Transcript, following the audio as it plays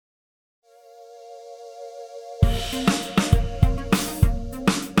Or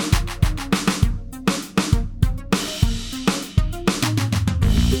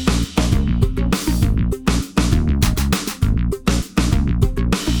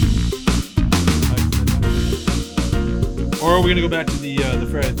are we gonna go back to the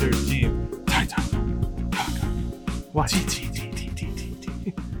Friday the 13th? What?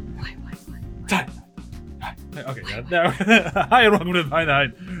 Okay, hi and welcome to Behind the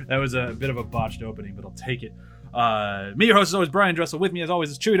Hype. That was a bit of a botched opening, but I'll take it. Me, your host, is always Brian Dressel. With me, as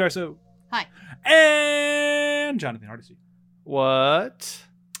always, is Chewy Darso. Hi. And Jonathan Hardesty. What?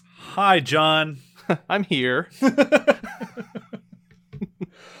 Hi, John. I'm here.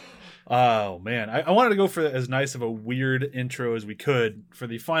 Oh, man. I wanted to go for as nice of a weird intro as we could for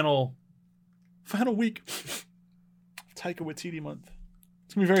the final week of Taika Waititi month.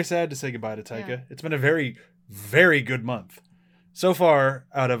 It's going to be very sad to say goodbye to Taika. Yeah. It's been a very, very good month. So far,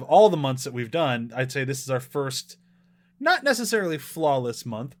 out of all the months that we've done, I'd say this is our first, not necessarily flawless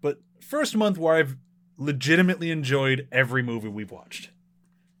month, but first month where I've legitimately enjoyed every movie we've watched.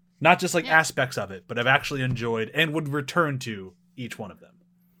 Not just like aspects of it, but I've actually enjoyed and would return to each one of them.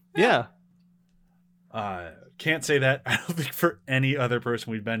 Yeah. Can't say that, I don't think, for any other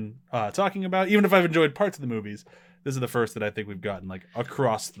person we've been talking about. Even if I've enjoyed parts of the movies, this is the first that I think we've gotten like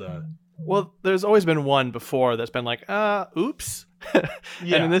across the... Well, there's always been one before that's been like, oops. And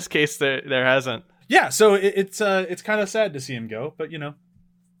in this case, there hasn't. Yeah, so it's kind of sad to see him go, but you know,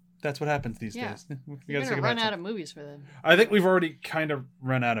 that's what happens these days. You're going to run out of movies for them. I think we've already kind of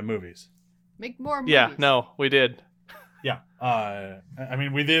run out of movies. Make more movies. Yeah, no, we did. Yeah. I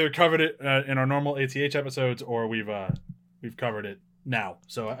mean, we've either covered it in our normal ATH episodes or we've covered it now.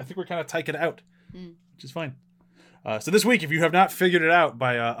 So I think we're kind of Taika out, which is fine. So this week, if you have not figured it out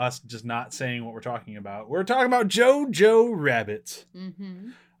by us just not saying what we're talking about Jojo Rabbit.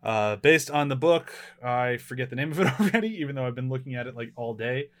 Mm-hmm. Based on the book, I forget the name of it already, even though I've been looking at it like all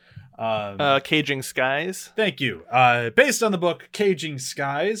day. Caging Skies. Thank you. Based on the book Caging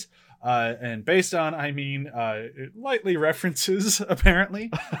Skies. And based on, I mean, it lightly references,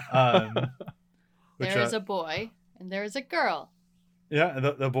 apparently. There is a boy and there is a girl. Yeah,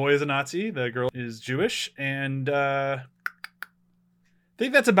 the boy is a Nazi, the girl is Jewish, and I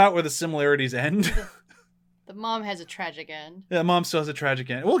think that's about where the similarities end. The mom has a tragic end. Yeah, mom still has a tragic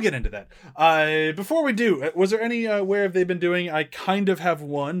end. We'll get into that. Before we do, was there any where have they been doing? I kind of have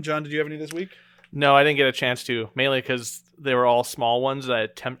one. John, did you have any this week? No, I didn't get a chance to, mainly because they were all small ones. I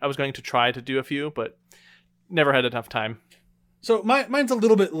was going to try to do a few, but never had enough time. So mine's a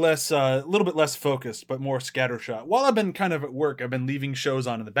little bit less focused, but more scattershot. While I've been kind of at work, I've been leaving shows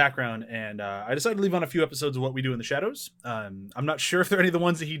on in the background, and I decided to leave on a few episodes of What We Do in the Shadows. I'm not sure if they're any of the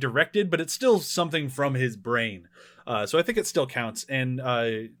ones that he directed, but it's still something from his brain. So I think it still counts. And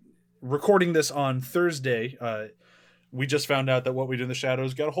recording this on Thursday, we just found out that What We Do in the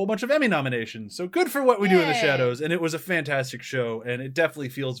Shadows got a whole bunch of Emmy nominations. So good for What We Do in the Shadows. And it was a fantastic show. And it definitely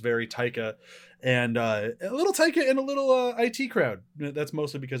feels very Taika. And a little Taika and a little IT Crowd. That's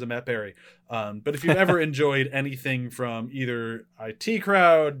mostly because of Matt Berry. But if you've ever enjoyed anything from either IT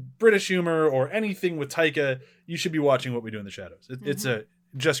Crowd, British humor, or anything with Taika, you should be watching What We Do in the Shadows. It's a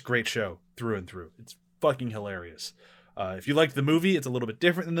just great show through and through. It's fucking hilarious. If you liked the movie, it's a little bit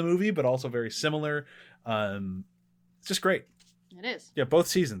different than the movie, but also very similar. It's just great. It is. Yeah, both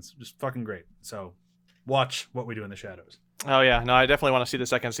seasons. Just fucking great. So watch What We Do in the Shadows. Oh, yeah. No, I definitely want to see the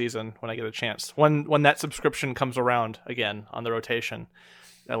second season when I get a chance. When that subscription comes around again on the rotation,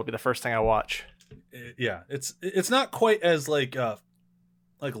 that'll be the first thing I watch. Yeah, it's not quite as like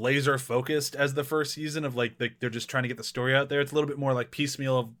laser focused as the first season of like they're just trying to get the story out there. It's a little bit more like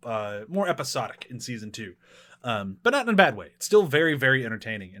piecemeal, more episodic in season 2. But not in a bad way. It's still very, very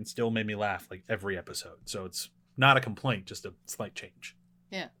entertaining and still made me laugh like every episode. So it's not a complaint, just a slight change.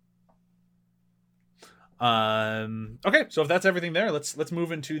 Yeah. Okay, so if that's everything there, let's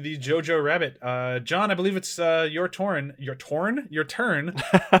move into the Jojo Rabbit. John, I believe it's your turn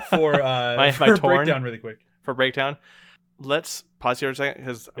for my for torn? breakdown really quick. For breakdown, let's pause here a second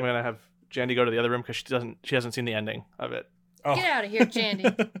because I'm gonna have Jandy go to the other room because she hasn't seen the ending of it. Oh. Get out of here,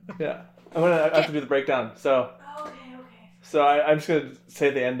 Jandy. Yeah, I have to do the breakdown. So Okay. So I'm just gonna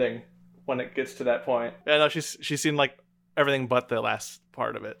say the ending when it gets to that point. Yeah, no, she's seen like everything but the last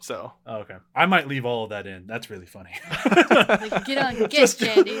part of it. So okay, I might leave all of that in. That's really funny. Like, get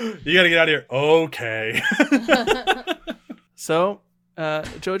Jandy. You gotta get out of here. Okay. So,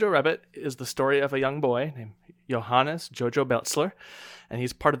 Jojo Rabbit is the story of a young boy named Johannes Jojo Belzler, and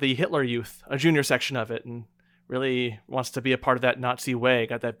he's part of the Hitler Youth, a junior section of it, and really wants to be a part of that Nazi way,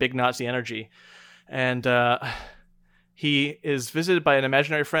 got that big Nazi energy. And he is visited by an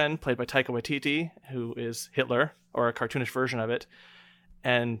imaginary friend played by Taika Waititi, who is Hitler, or a cartoonish version of it.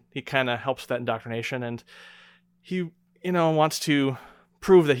 And he kind of helps with that indoctrination. And he, wants to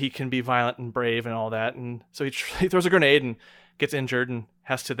prove that he can be violent and brave and all that. And so he throws a grenade and gets injured and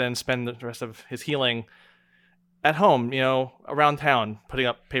has to then spend the rest of his healing at home, around town, putting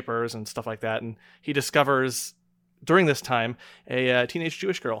up papers and stuff like that. And he discovers during this time a teenage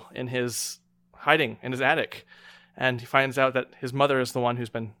Jewish girl hiding in his attic. And he finds out that his mother is the one who's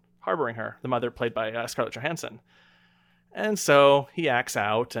been harboring her, the mother played by Scarlett Johansson. And so he acts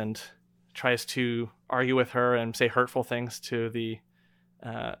out and tries to argue with her and say hurtful things to the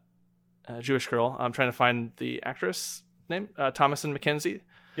Jewish girl. I'm trying to find the actress name, Thomasin McKenzie.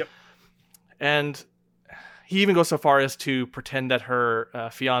 Yep. And he even goes so far as to pretend that her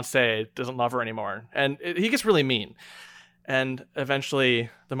fiance doesn't love her anymore. And he gets really mean. And eventually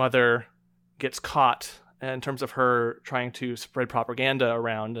the mother gets caught in terms of her trying to spread propaganda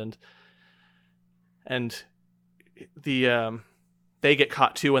around, and they get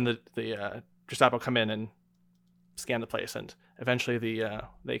caught too when the Gestapo come in and scan the place, and eventually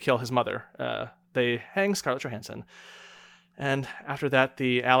they kill his mother. They hang Scarlett Johansson. And after that,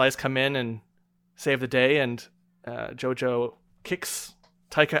 the Allies come in and save the day, and Jojo kicks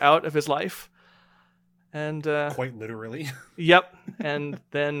Taika out of his life. And quite literally. Yep. And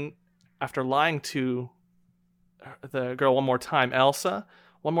then after lying to the girl one more time, Elsa,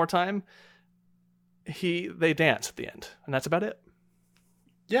 one more time, they dance at the end, and that's about it.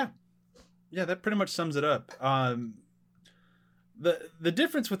 Yeah, that pretty much sums it up. The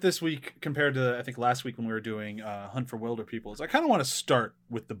difference with this week compared to, I think, last week when we were doing Hunt for Wilder People is I kind of want to start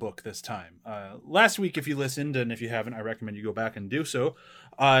with the book this time. Last week, if you listened, and if you haven't, I recommend you go back and do so.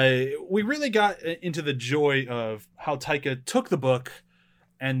 We really got into the joy of how Taika took the book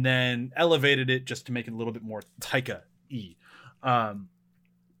and then elevated it just to make it a little bit more Taika-y.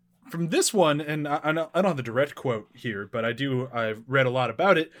 From this one, and I don't have the direct quote here, but I've read a lot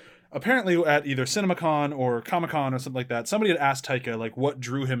about it. Apparently at either CinemaCon or Comic-Con or something like that, somebody had asked Taika, like, what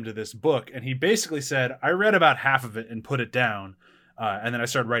drew him to this book, and he basically said, I read about half of it and put it down, and then I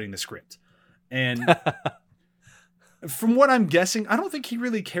started writing the script. And from what I'm guessing, I don't think he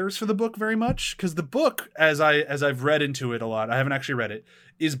really cares for the book very much, because the book, as I've read into it a lot, I haven't actually read it,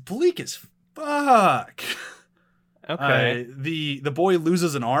 is bleak as fuck. Okay. The boy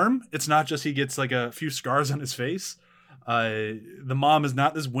loses an arm. It's not just he gets like a few scars on his face. The mom is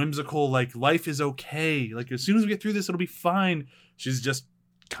not this whimsical, like, life is okay, like, as soon as we get through this, it'll be fine. She's just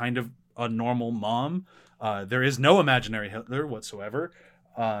kind of a normal mom. There is no imaginary Hitler whatsoever.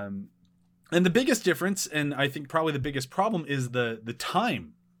 And the biggest difference, and I think probably the biggest problem, is the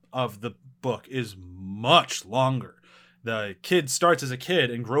time of the book is much longer. The kid starts as a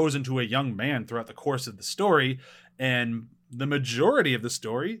kid and grows into a young man throughout the course of the story, and the majority of the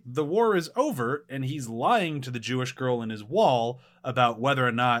story, the war is over, and he's lying to the Jewish girl in his wall about whether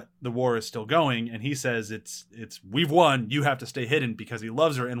or not the war is still going, and he says it's we've won, you have to stay hidden, because he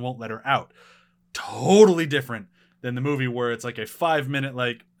loves her and won't let her out. Totally different than the movie where it's like a 5-minute,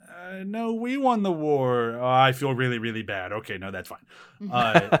 like, no, we won the war. Oh, I feel really, really bad. Okay, no, that's fine.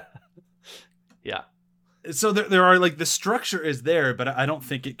 Yeah. So there are, like, the structure is there, but I don't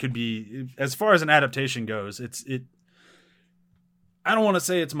think it could be, as far as an adaptation goes, I don't want to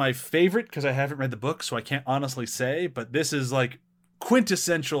say it's my favorite because I haven't read the book, so I can't honestly say, but this is like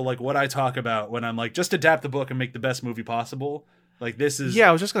quintessential, like what I talk about when I'm like, just adapt the book and make the best movie possible. Like, this is... Yeah,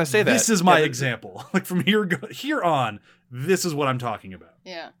 I was just going to say that. This is my example. Like, from here on, this is what I'm talking about.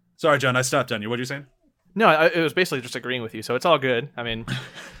 Yeah. Sorry, John, I stopped on you. What were you saying? No, it was basically just agreeing with you, so it's all good. I mean,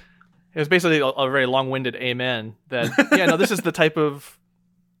 it was basically a very long-winded amen that, yeah, no, this is the type of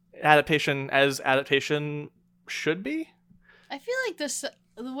adaptation as adaptation should be. I feel like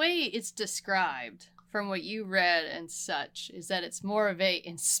the way it's described from what you read and such is that it's more of a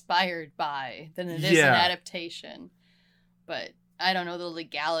inspired by than it is an adaptation. But I don't know the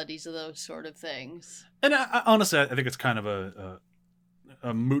legalities of those sort of things. And I honestly, I think it's kind of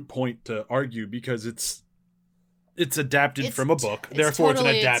a moot point to argue because it's adapted from a book, therefore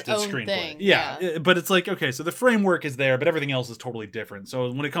totally it's an adapted screenplay. Thing. Yeah, but it's like, okay, so the framework is there, but everything else is totally different.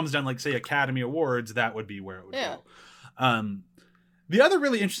 So when it comes down, like, say, Academy Awards, that would be where it would go. The other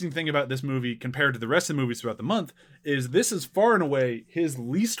really interesting thing about this movie compared to the rest of the movies throughout the month is this is far and away his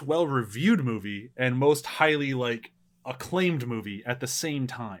least well-reviewed movie and most highly, like, acclaimed movie at the same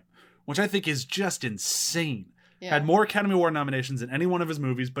time, which I think is just insane. Yeah. Had more Academy Award nominations than any one of his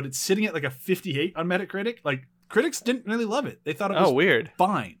movies, but it's sitting at like a 58 on Metacritic. Like, critics didn't really love it. They thought it was weird.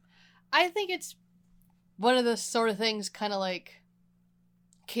 Fine. I think it's one of those sort of things kind of like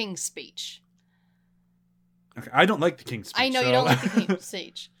King's Speech. Okay, I don't like the King's Speech. I know you don't like the King's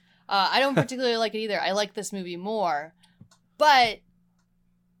Speech. I don't particularly like it either. I like this movie more, but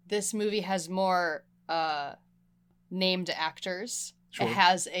this movie has more named actors. Sure. It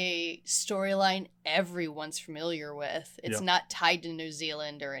has a storyline everyone's familiar with. It's Yeah. not tied to New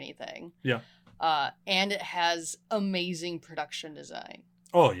Zealand or anything. Yeah. And it has amazing production design.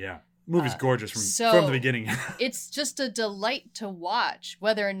 Oh yeah, movie's gorgeous from the beginning. It's just a delight to watch,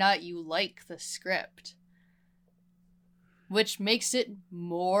 whether or not you like the script, which makes it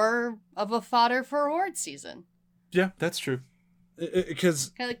more of a fodder for award season. Yeah, that's true.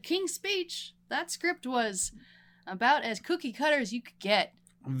 Because King's Speech, that script was about as cookie cutter as you could get,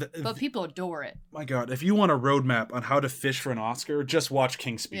 but people adore it. My God, if you want a roadmap on how to fish for an Oscar, just watch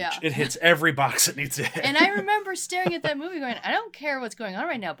King's Speech. Yeah. It hits every box it needs to hit. And I remember staring at that movie going, I don't care what's going on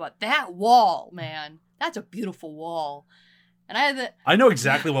right now, but that wall, man, that's a beautiful wall. And I know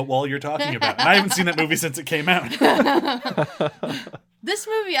exactly what wall you're talking about. And I haven't seen that movie since it came out. This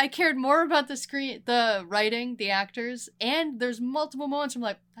movie, I cared more about the screen, the writing, the actors, and there's multiple moments where I'm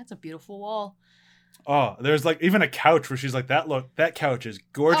like, that's a beautiful wall. Oh, there's like even a couch where she's like, that couch is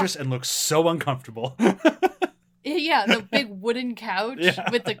gorgeous and looks so uncomfortable. Yeah, the big wooden couch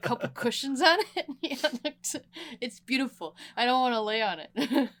with a couple cushions on it. Yeah, it's beautiful. I don't want to lay on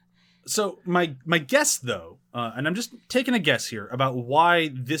it. So my guess though, and I'm just taking a guess here about why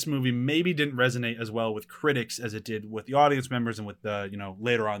this movie maybe didn't resonate as well with critics as it did with the audience members and with the,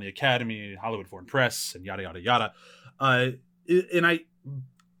 later on the Academy, Hollywood Foreign Press, and yada yada yada. And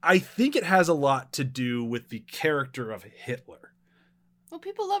I think it has a lot to do with the character of Hitler. Well,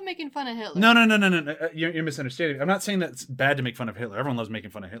 people love making fun of Hitler. No. You're misunderstanding. I'm not saying that it's bad to make fun of Hitler. Everyone loves making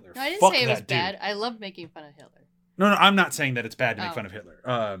fun of Hitler. No, I didn't Fuck say it was that bad. dude. I love making fun of Hitler. No, I'm not saying that it's bad to make fun of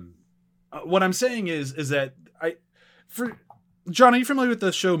Hitler. What I'm saying is that John, are you familiar with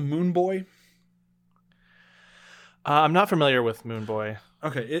the show Moon Boy? I'm not familiar with Moon Boy.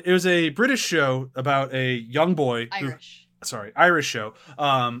 Okay, it was a British show about a young boy. Irish show.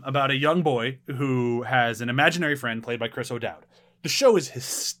 About a young boy who has an imaginary friend played by Chris O'Dowd. The show is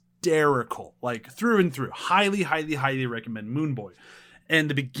hysterical, like through and through. Highly, highly, highly recommend Moon Boy. And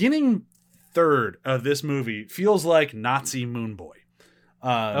the beginning third of this movie feels like Nazi Moon Boy.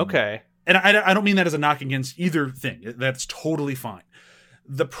 Okay. And I don't mean that as a knock against either thing. That's totally fine.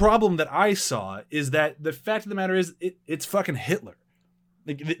 The problem that I saw is that the fact of the matter is it's fucking Hitler.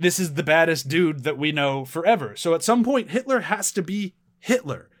 Like, this is the baddest dude that we know forever. So at some point, Hitler has to be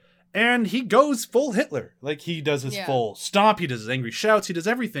Hitler. And he goes full Hitler. Like, he does his full stomp, he does his angry shouts, he does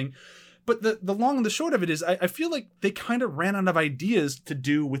everything. But the long and the short of it is, I feel like they kind of ran out of ideas to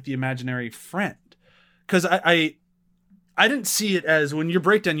do with the imaginary friend. Because I didn't see it as, when your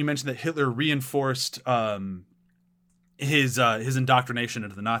breakdown, you mentioned that Hitler reinforced his indoctrination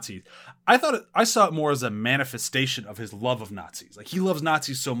into the Nazis. I saw it more as a manifestation of his love of Nazis. Like, he loves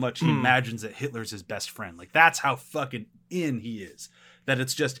Nazis so much, he imagines that Hitler's his best friend. Like, that's how fucking in he is. That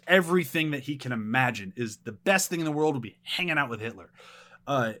it's just everything that he can imagine is the best thing in the world would be hanging out with Hitler.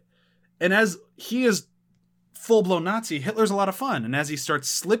 And as he is full-blown Nazi, Hitler's a lot of fun. And as he starts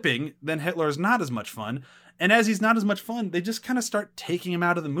slipping, then Hitler's not as much fun. And as he's not as much fun, they just kind of start taking him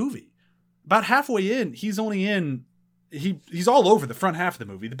out of the movie. About halfway in, he's only in... He's all over the front half of the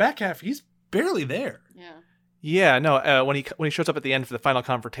movie. The back half, he's barely there. Yeah. Yeah, no. When he shows up at the end for the final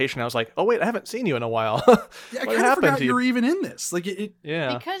confrontation, I was like, "Oh wait, I haven't seen you in a while." Yeah, I kind of forgot you were even in this. Like,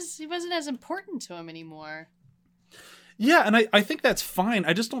 yeah, because he wasn't as important to him anymore. Yeah, and I think that's fine.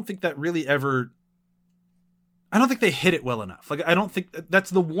 I just don't think that really ever. I don't think they hit it well enough. Like, I don't think that's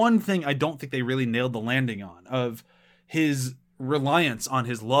the one thing I don't think they really nailed the landing on, of his reliance on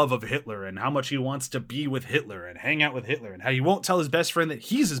his love of Hitler and how much he wants to be with Hitler and hang out with Hitler, and how he won't tell his best friend that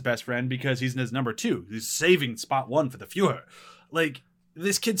he's his best friend because he's in his number 2. He's saving spot 1 for the Fuhrer. Like,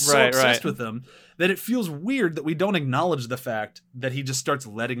 this kid's so obsessed with him that it feels weird that we don't acknowledge the fact that he just starts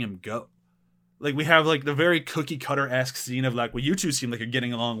letting him go. Like, we have like the very cookie cutter-esque scene of like, well, you two seem like you're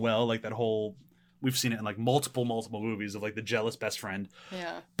getting along well, like that whole, we've seen it in like multiple movies of like the jealous best friend.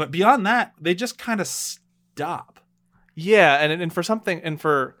 Yeah. But beyond that, they just kind of stop. Yeah, and for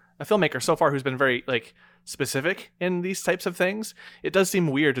a filmmaker so far who's been very like specific in these types of things, it does seem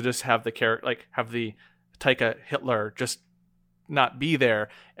weird to just have the character, like have the Taika Hitler just not be there,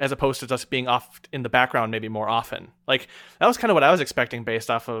 as opposed to just being off in the background maybe more often. Like, that was kind of what I was expecting based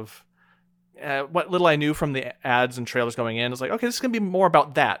off of what little I knew from the ads and trailers going in. It's like, okay, this is gonna be more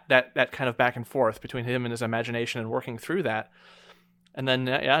about that kind of back and forth between him and his imagination and working through that. And then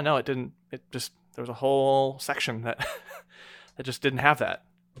it didn't. It just, there was a whole section that that just didn't have that.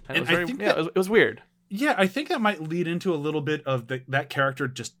 And it was it was weird. Yeah, I think that might lead into a little bit of that character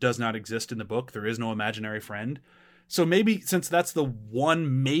just does not exist in the book. There is no imaginary friend. So maybe since that's the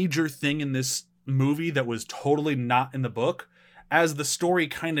one major thing in this movie that was totally not in the book, as the story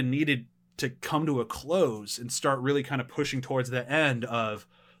kind of needed to come to a close and start really kind of pushing towards the end of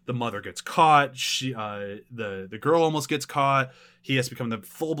the mother gets caught, the girl almost gets caught, he has to become the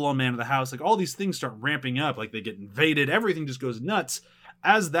full-blown man of the house, like all these things start ramping up, like they get invaded, everything just goes nuts.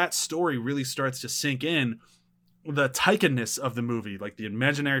 As that story really starts to sink in, the Taika-ness of the movie, like the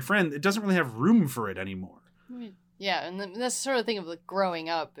imaginary friend, it doesn't really have room for it anymore. Yeah, and that's the sort of thing of like growing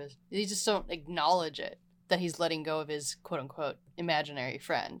up, is you just don't acknowledge it, that he's letting go of his quote-unquote imaginary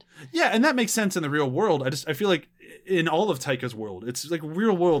friend. Yeah, and that makes sense in the real world. I feel like in all of Taika's world, it's like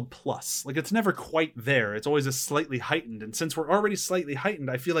real world plus. Like it's never quite there. It's always a slightly heightened. And since we're already slightly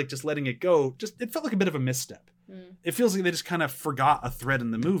heightened, I feel like just letting it go, it felt like a bit of a misstep. It feels like they just kind of forgot a thread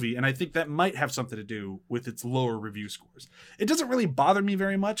in the movie, and I think that might have something to do with its lower review scores. It doesn't really bother me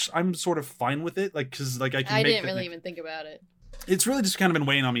very much. I'm sort of fine with it, like because like I didn't really even think about it. It's really just kind of been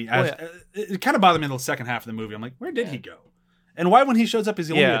weighing on me. It kind of bothered me in the second half of the movie. I'm like, where did he go? And why when he shows up is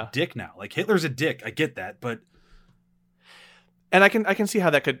he only a dick now? Like Hitler's a dick. I get that, but and I can see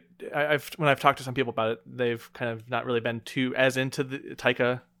how that could. When I've talked to some people about it, they've kind of not really been too as into the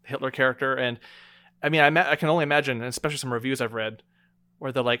Taika Hitler character. And I mean, I can only imagine, and especially some reviews I've read,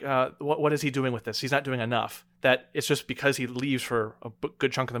 where they're like, what is he doing with this? He's not doing enough. That it's just because he leaves for a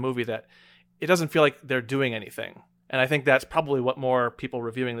good chunk of the movie that it doesn't feel like they're doing anything. And I think that's probably what more people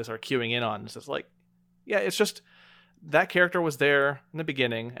reviewing this are queuing in on. It's just like, yeah, it's just that character was there in the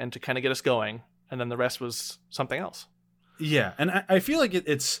beginning and to kind of get us going, and then the rest was something else. Yeah, and I feel like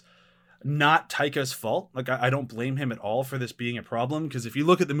it's not Taika's fault. Like I don't blame him at all for this being a problem, because if you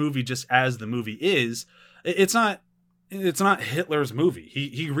look at the movie just as the movie is, it's not Hitler's movie.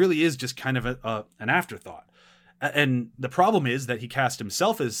 He really is just kind of an afterthought. And the problem is that he cast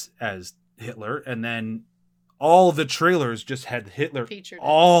himself as Hitler, and then all the trailers just had Hitler featured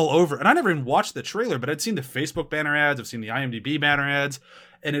all over. And I never even watched the trailer, but I'd seen the Facebook banner ads, I've seen the IMDb banner ads,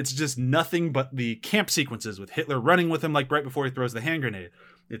 and it's just nothing but the camp sequences with Hitler running with him like right before he throws the hand grenade.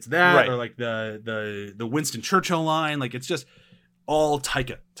 It's that, right. Or like the Winston Churchill line. Like it's just all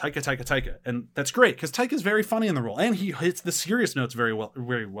Taika. And that's great because Taika's very funny in the role, and he hits the serious notes very well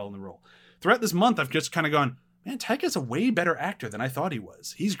in the role. Throughout this month, I've just kind of gone, man, Taika's a way better actor than I thought he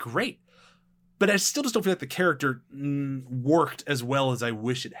was. He's great. But I still just don't feel like the character worked as well as I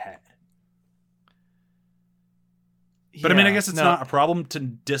wish it had. But I mean, I guess it's not a problem to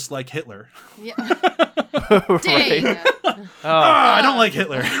dislike Hitler. Yeah. Dang. I don't like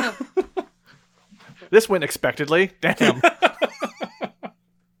Hitler. This went expectedly. Damn.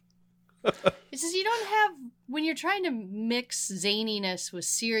 It's just you don't have, when you're trying to mix zaniness with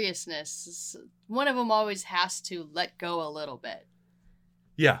seriousness, one of them always has to let go a little bit.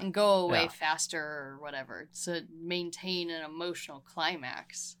 Yeah. And go away faster or whatever to maintain an emotional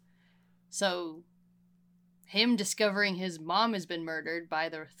climax. So him discovering his mom has been murdered by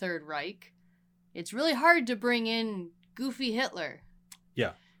the Third Reich, it's really hard to bring in goofy Hitler.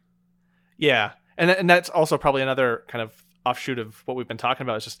 Yeah. Yeah. And that's also probably another kind of offshoot of what we've been talking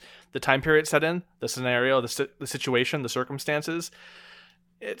about. Is just the time period set in, the scenario, the situation, the circumstances.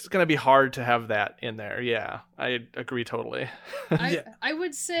 It's going to be hard to have that in there. Yeah, I agree totally. I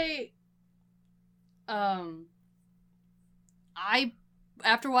would say, after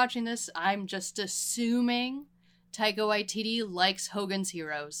watching this, I'm just assuming Taika Waititi likes Hogan's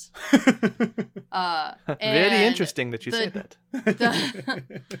Heroes. Very interesting that you say that.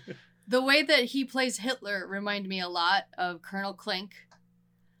 The way that he plays Hitler reminded me a lot of Colonel Klink,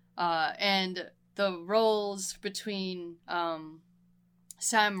 and the roles between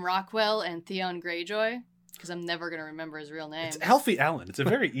Sam Rockwell and Theon Greyjoy, because I'm never going to remember his real name. It's Alfie Allen. It's a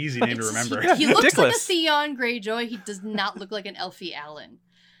very easy name to remember. He looks like a Theon Greyjoy. He does not look like an Alfie Allen.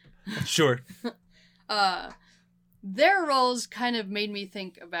 Sure. Their roles kind of made me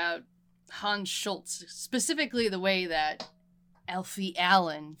think about Hans Schultz, specifically the way that Alfie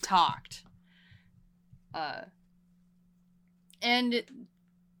Allen talked. And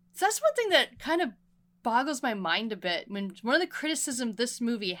that's one thing that kind of boggles my mind a bit. When one of the criticisms this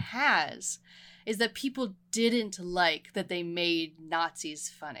movie has is that people didn't like that they made Nazis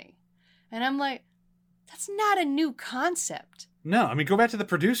funny. And I'm like, that's not a new concept. No, I mean, go back to the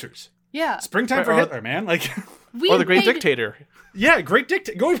producers. Yeah. Springtime for Hitler, man. Like, or the Great Dictator. Yeah, Great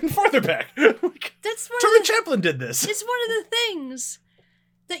Dictator. Go even farther back. That's Charlie Chaplin did this. It's one of the things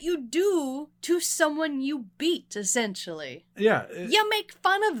that you do to someone you beat, essentially. Yeah. You make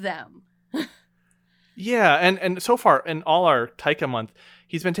fun of them. Yeah, and so far in all our Taika month,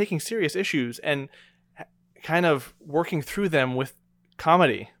 he's been taking serious issues, and kind of working through them with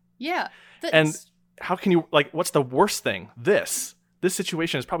comedy. Yeah. And how can you, like, what's the worst thing? This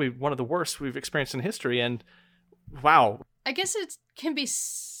situation is probably one of the worst we've experienced in history. And wow. I guess it can be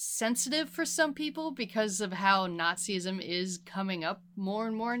sensitive for some people because of how Nazism is coming up more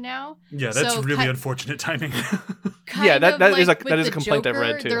and more now. Yeah, that's really unfortunate timing. Yeah, that is a complaint I've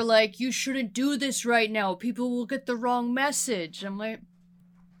read too. They're like, you shouldn't do this right now. People will get the wrong message. I'm like,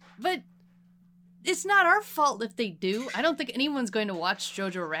 but it's not our fault if they do. I don't think anyone's going to watch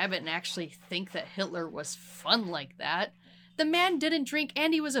Jojo Rabbit and actually think that Hitler was fun like that. The man didn't drink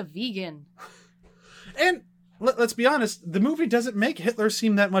and he was a vegan. And let's be honest, the movie doesn't make Hitler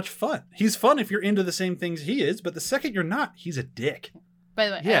seem that much fun. He's fun if you're into the same things he is, but the second you're not, he's a dick. By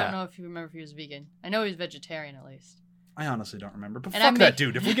the way, I don't know if you remember if he was vegan. I know he was vegetarian at least. I honestly don't remember, but fuck that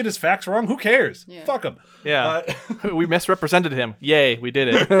dude. If we get his facts wrong, who cares? Yeah. Fuck him. Yeah. We misrepresented him. Yay, we did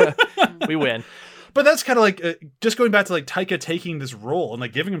it. We win. But that's kind of like, just going back to like Taika taking this role and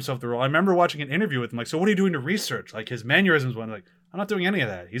like giving himself the role. I remember watching an interview with him, like, so what are you doing to research? Like his mannerisms went like, I'm not doing any of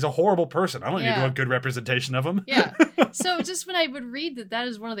that. He's a horrible person. I don't need to do a good representation of him. Yeah. So just when I would read that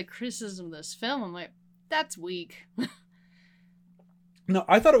is one of the criticisms of this film, I'm like, that's weak. No,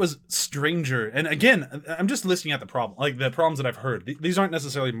 I thought it was stranger. And again, I'm just listing out the problem, like the problems that I've heard. These aren't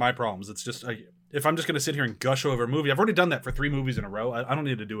necessarily my problems. It's just, if I'm just going to sit here and gush over a movie, I've already done that for 3 movies in a row. I don't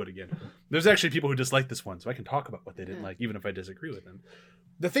need to do it again. There's actually people who dislike this one, so I can talk about what they didn't like, even if I disagree with them.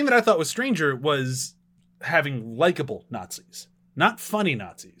 The thing that I thought was stranger was having likable Nazis. Not funny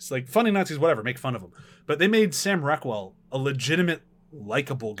Nazis. Like, funny Nazis, whatever, make fun of them. But they made Sam Rockwell a legitimate,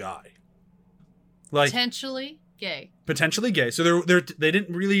 likable guy. Like, Potentially gay. So they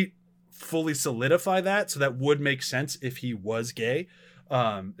didn't really fully solidify that, so that would make sense if he was gay.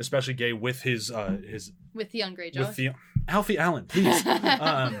 Especially gay with his with Theon Greyjoy. With Alfie Allen, please.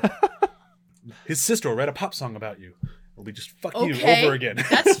 His sister will write a pop song about you. It'll be just fuck you over again.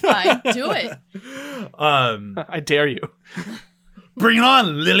 That's fine. Do it. I dare you. Bring it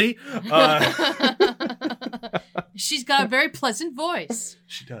on, Lily. She's got a very pleasant voice.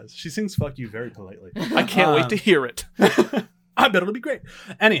 She does. She sings fuck you very politely. I can't wait to hear it. I bet it'll be great.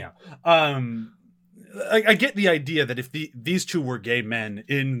 Anyhow, I get the idea that if these two were gay men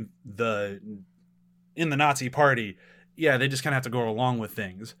in the Nazi party, yeah, they just kind of have to go along with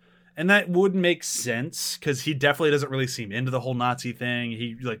things. And that would make sense, because he definitely doesn't really seem into the whole Nazi thing.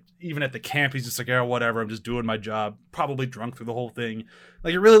 He, like, even at the camp, he's just like, oh, whatever, I'm just doing my job. Probably drunk through the whole thing.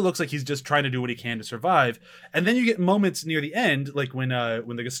 Like, it really looks like he's just trying to do what he can to survive. And then you get moments near the end, like when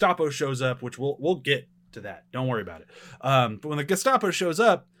the Gestapo shows up, which we'll get to that. Don't worry about it. But when the Gestapo shows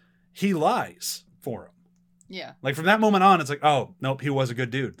up, he lies for him. Yeah. Like, from that moment on, it's like, oh, nope, he was a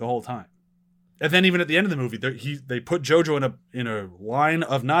good dude the whole time. And then even at the end of the movie, they put Jojo in a line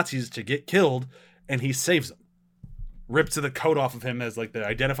of Nazis to get killed, and he saves them. Rips the coat off of him as like the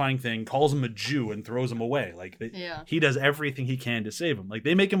identifying thing, calls him a Jew, and throws him away. Like he does everything he can to save him. Like,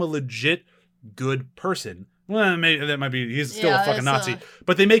 they make him a legit good person. Well, maybe that might be, he's still a fucking Nazi,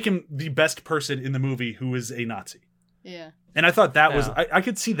 but they make him the best person in the movie who is a Nazi. Yeah. And I thought that was, I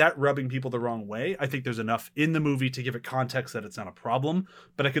could see that rubbing people the wrong way. I think there's enough in the movie to give it context that it's not a problem,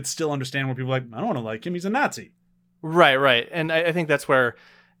 but I could still understand where people are like, I don't want to like him, he's a Nazi. Right. And I think that's where,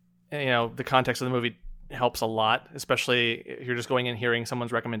 the context of the movie helps a lot, especially if you're just going in hearing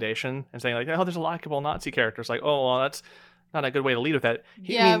someone's recommendation and saying like, oh, there's a likable Nazi character. It's like, oh, well, that's not a good way to lead with that.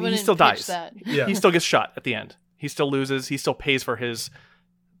 He still dies. Yeah. He still gets shot at the end. He still loses. He still pays for his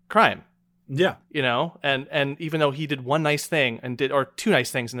crime. Yeah. And even though he did one nice thing or 2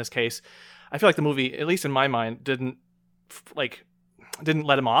 nice things in this case, I feel like the movie, at least in my mind, didn't let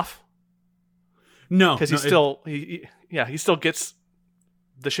him off. No. Because he still gets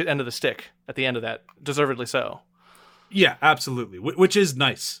the shit end of the stick at the end of that, deservedly so. Yeah, absolutely. Which is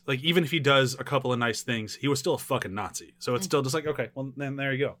nice. Like, even if he does a couple of nice things, he was still a fucking Nazi. So it's still just like, okay, well, then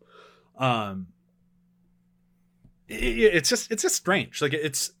there you go. It's just strange. Like,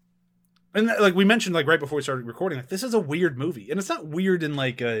 and like we mentioned, like right before we started recording, like this is a weird movie, and it's not weird in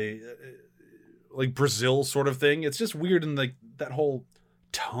like a like Brazil sort of thing. It's just weird in like that whole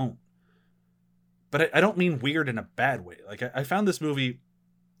tone. But I don't mean weird in a bad way. Like I found this movie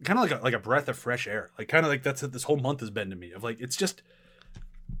kind of like a breath of fresh air. Like kind of like that's what this whole month has been to me. Of like it's just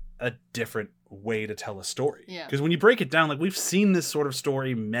a different way to tell a story. Yeah. Because when you break it down, like we've seen this sort of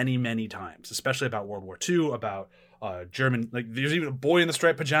story many, many times, especially about World War II, about German, like there's even a boy in the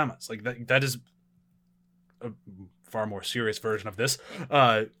striped pajamas. Like that is a far more serious version of this.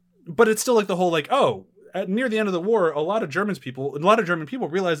 But it's still like the whole like, near the end of the war, a lot of German people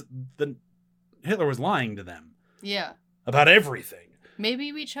realized that Hitler was lying to them. Yeah. About everything.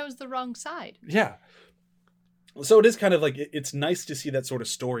 Maybe we chose the wrong side. Yeah. So it is kind of like it's nice to see that sort of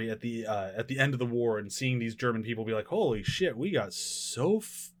story at the end of the war and seeing these German people be like, holy shit, we got so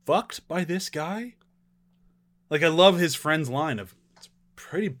fucked by this guy. Like, I love his friend's line of, it's a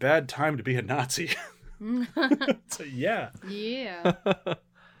pretty bad time to be a Nazi. So yeah. Yeah.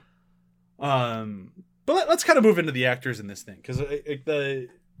 But let's kind of move into the actors in this thing, because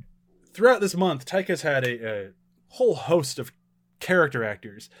throughout this month, Taika's had a whole host of character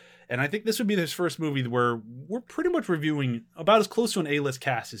actors. And I think this would be his first movie where we're pretty much reviewing about as close to an A-list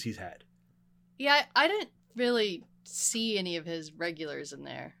cast as he's had. Yeah, I didn't really see any of his regulars in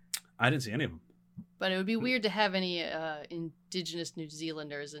there. I didn't see any of them. But it would be weird to have any indigenous New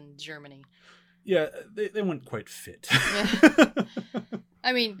Zealanders in Germany. Yeah, they wouldn't quite fit.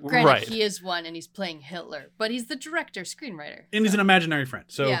 I mean, granted, Right. he is one and he's playing Hitler, but he's the director, screenwriter. And he's an imaginary friend.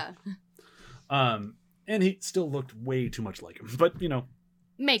 So, yeah. And he still looked way too much like him. But,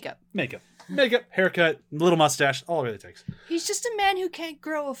 Makeup. makeup, haircut, little mustache, all it really takes. He's just a man who can't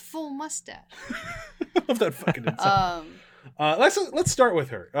grow a full mustache. I love that fucking insult. Let's start with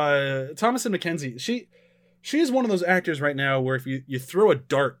her. Thomasin McKenzie. She is one of those actors right now where if you throw a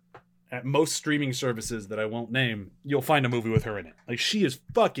dart at most streaming services that I won't name, you'll find a movie with her in it. Like, she is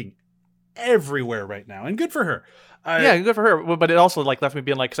fucking everywhere right now, and good for her. Yeah, good for her. But it also like left me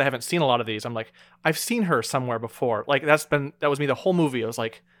being like, because I haven't seen a lot of these. I'm like, I've seen her somewhere before. Like that was me the whole movie. I was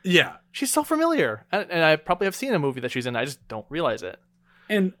like, yeah, she's so familiar, and I probably have seen a movie that she's in. I just don't realize it.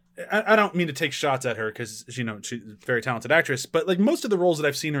 And I don't mean to take shots at her because she's a very talented actress, but like most of the roles that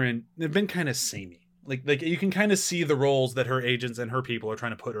I've seen her in, they've been kind of samey. Like you can kind of see the roles that her agents and her people are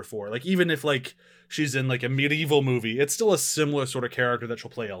trying to put her for. Like, even if like she's in like a medieval movie, it's still a similar sort of character that she'll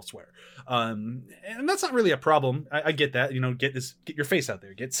play elsewhere. And that's not really a problem. I get that, get your face out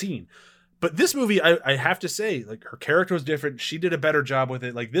there, get seen. But this movie, I have to say, like, her character was different. She did a better job with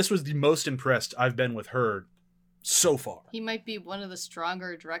it. Like, this was the most impressed I've been with her so far. He might be one of the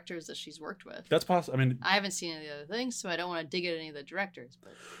stronger directors that she's worked with. That's possible. I mean, I haven't seen any of the other things, so I don't want to dig at any of the directors.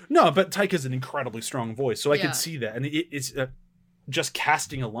 But no, but Taika's an incredibly strong voice, so I Yeah. can see that. And it's just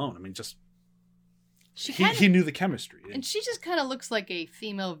casting alone. I mean, just she he knew the chemistry. and she just kind of looks like a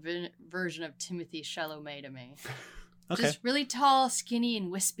female version of Timothy Chalamet to me. Okay. Just really tall, skinny,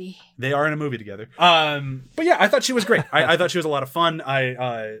 and wispy. They are in a movie together. But yeah, I thought she was great. I thought she was a lot of fun.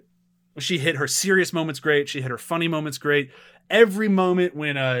 She hit her serious moments great. She hit her funny moments great. Every moment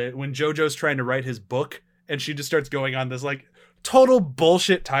when JoJo's trying to write his book and she just starts going on this like total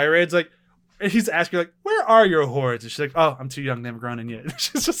bullshit tirades, like, and he's asking like, "Where are your hordes?" And she's like, "Oh, I'm too young, they haven't grown in yet."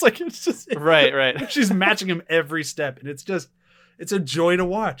 She's just like, Right. She's matching him every step, and it's a joy to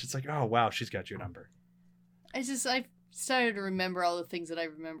watch. It's like, oh wow, she's got your number. I started to remember all the things that I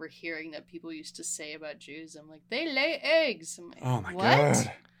remember hearing that people used to say about Jews. I'm like, they lay eggs. I'm like, Oh my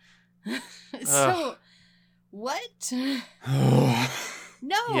what? god. So, what?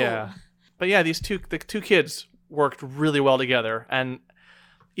 No. Yeah. But yeah, the two kids worked really well together, and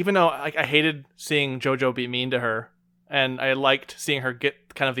even though I hated seeing JoJo be mean to her, and I liked seeing her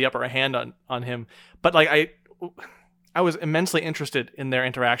get kind of the upper hand on him, but like I was immensely interested in their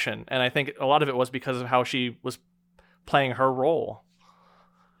interaction, and I think a lot of it was because of how she was playing her role.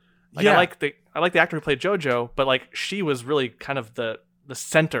 Like, yeah. I like the actor who played JoJo, but like she was really kind of the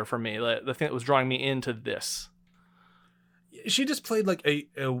center for me, the thing that was drawing me into this. She just played like a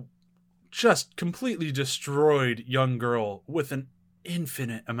just completely destroyed young girl with an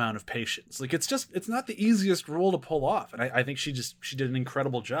infinite amount of patience. Like, it's not the easiest role to pull off, and I think she did an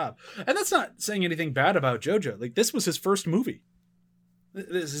incredible job. And that's not saying anything bad about JoJo. Like, this was his first movie.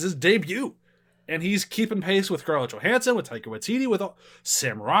 This is his debut, and he's keeping pace with Scarlett Johansson, with Taika Waititi, with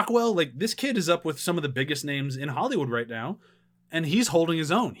Sam Rockwell. Like, this kid is up with some of the biggest names in Hollywood right now, and he's holding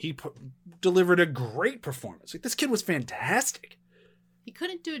his own. He delivered a great performance. Like, this kid was fantastic. He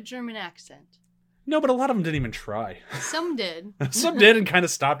couldn't do a German accent. No, but a lot of them didn't even try. Some did. Some did and kind of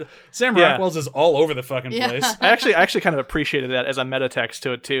stopped. Sam Yeah. Rockwell's is all over the fucking Yeah. place. I actually kind of appreciated that as a meta text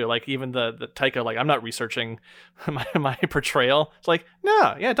to it too. Like, even the Taika, like, I'm not researching my portrayal. It's like,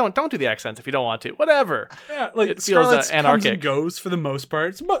 no, yeah, don't do the accents if you don't want to. Whatever. Yeah, like, It feels, Scarlett's comes anarchic. and goes for the most part.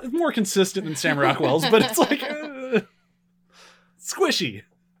 It's more consistent than Sam Rockwell's, but it's like squishy.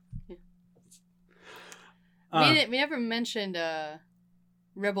 We never mentioned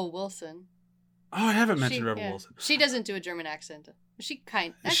Rebel Wilson. Oh, I haven't mentioned Rebel Yeah. Wilson. She doesn't do a German accent. She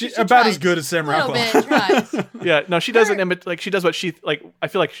She she about tries. as good as Sam A little Rockwell. bit, tries. Yeah, no, she doesn't Her- like she does what she like. I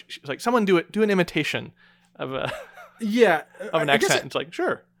feel like she's like, someone do an imitation of an Yeah, accent. It's like,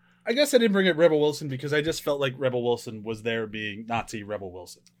 sure. I guess I didn't bring up Rebel Wilson because I just felt like Rebel Wilson was there being Nazi Rebel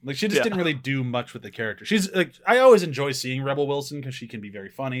Wilson. Like she just didn't really do much with the character. She's like, I always enjoy seeing Rebel Wilson because she can be very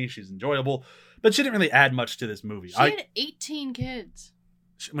funny. She's enjoyable, but she didn't really add much to this movie. She had 18 kids.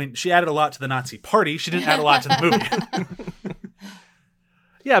 I mean, she added a lot to the Nazi party. She didn't add a lot to the movie.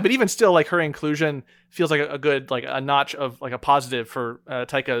 Yeah, but even still, like her inclusion feels like a good, like a notch of like a positive for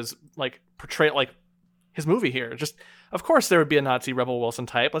Taika's like portrayal, like his movie here. Just, of course, there would be a Nazi Rebel Wilson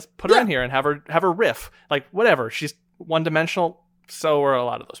type. Let's put her in here and have her riff, like whatever. She's one dimensional. So are a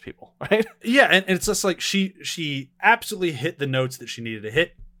lot of those people, right? Yeah, and it's just like she absolutely hit the notes that she needed to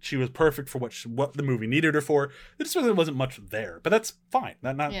hit. She was perfect for what the movie needed her for. There just really wasn't much there, but that's fine.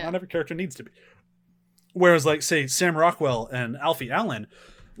 Not every character needs to be. Whereas, like, say, Sam Rockwell and Alfie Allen,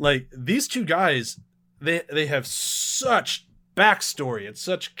 like, these two guys, they have such backstory and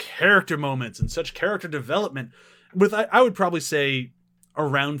such character moments and such character development with, I would probably say,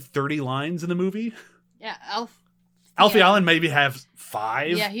 around 30 lines in the movie. Yeah, Alfie Allen maybe have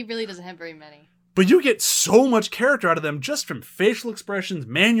 5. Yeah, he really doesn't have very many. But you get so much character out of them just from facial expressions,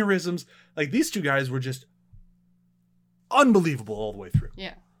 mannerisms. Like, these two guys were just unbelievable all the way through.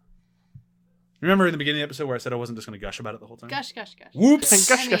 Yeah. Remember in the beginning of the episode where I said I wasn't just going to gush about it the whole time? Gush, gush, gush. Whoops!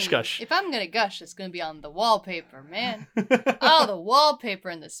 Gush. If I'm going to gush, it's going to be on the wallpaper, man. Oh, the wallpaper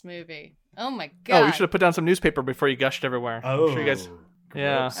in this movie. Oh, my God. Oh, you should have put down some newspaper before you gushed everywhere. Oh, I'm sure you guys...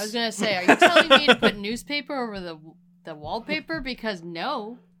 Yeah. I was going to say, are you telling me to put newspaper over the wallpaper? Because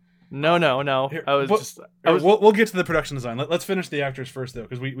no. No. Here, I was we'll get to the production design. Let's finish the actors first, though,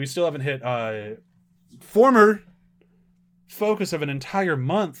 because we still haven't hit former focus of an entire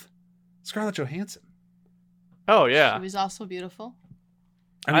month, Scarlett Johansson. Oh, yeah. She was also beautiful.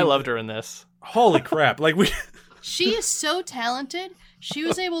 I loved her in this. Holy crap. Like, She is so talented. She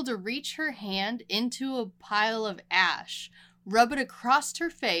was able to reach her hand into a pile of ash, rub it across her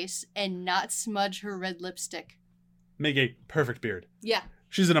face, and not smudge her red lipstick. Make a perfect beard. Yeah.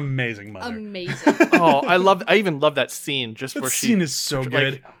 She's an amazing mother. Amazing. Oh, I even love that scene just that where scene is so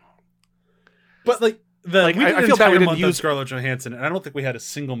good. Like, but like we did I feel bad we didn't month use of Scarlett Johansson, and I don't think we had a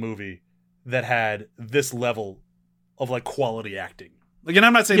single movie that had this level of like quality acting. Like, and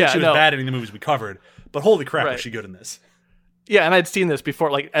I'm not saying that she was bad in any of the movies we covered, but holy crap, was she good in this? Yeah, and I'd seen this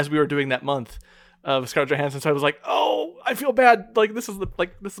before, like as we were doing that month of Scarlett Johansson, so I was like, oh, I feel bad. Like this is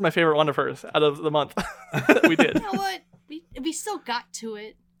my favorite one of hers out of the month that we did. You know what? We still got to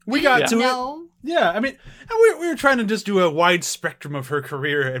it. We got to it. Yeah, I mean, and we were trying to just do a wide spectrum of her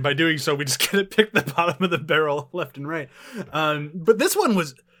career, and by doing so, we just kind of picked the bottom of the barrel left and right. But this one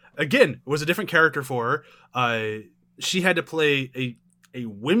was a different character for her. She had to play a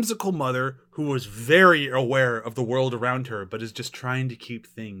whimsical mother who was very aware of the world around her, but is just trying to keep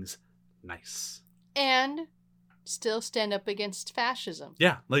things nice. And still stand up against fascism.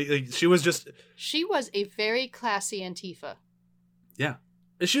 Yeah, like she was a very classy Antifa. Yeah.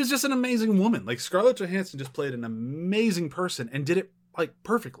 She was just an amazing woman. Like, Scarlett Johansson just played an amazing person and did it, like,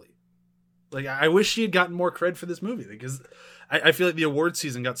 perfectly. Like, I wish she had gotten more cred for this movie, because I feel like the award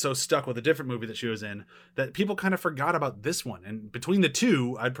season got so stuck with a different movie that she was in that people kind of forgot about this one. And between the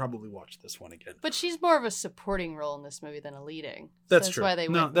two, I'd probably watch this one again. But she's more of a supporting role in this movie than a leading. That's true. Why they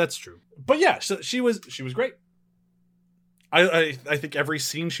No, went. that's true. But yeah, so she was great. I think every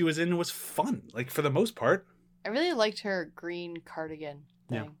scene she was in was fun, like, for the most part. I really liked her green cardigan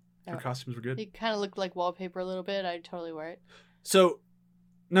thing. Yeah, her costumes were good. It kind of looked like wallpaper a little bit. I'd totally wear it. So,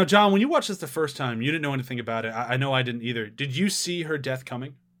 now, John, when you watched this the first time, you didn't know anything about it. I know I didn't either. Did you see her death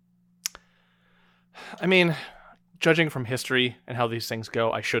coming? I mean, judging from history and how these things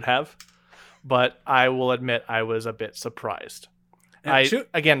go, I should have. But I will admit I was a bit surprised.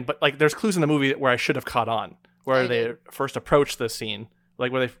 Again, but like there's clues in the movie where I should have caught on, where they first approached the scene,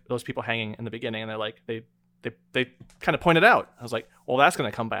 like where those people hanging in the beginning, and they're like they kind of pointed out. I was like, well, that's going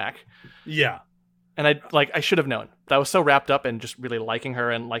to come back. Yeah. And I should have known. I was so wrapped up in just really liking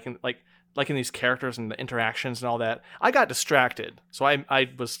her and liking these characters and the interactions and all that. I got distracted. So I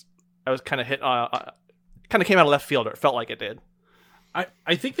was kind of hit kind of came out of left field, or it felt like it did.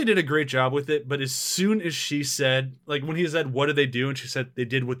 I think they did a great job with it, but as soon as she said, like when he said, what did they do? And she said they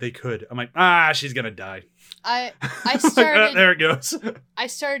did what they could. I'm like, she's going to die. I started there it goes. I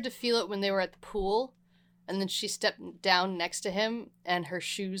started to feel it when they were at the pool, and then she stepped down next to him and her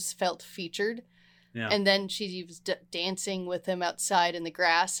shoes felt featured. Yeah. And then she was dancing with him outside in the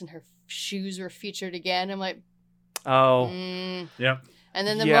grass and her shoes were featured again. I'm like, yeah. And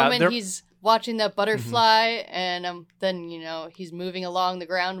then the moment he's watching that butterfly and then, he's moving along the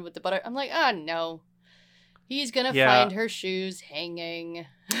ground with the butter. I'm like, no. He's going to find her shoes hanging.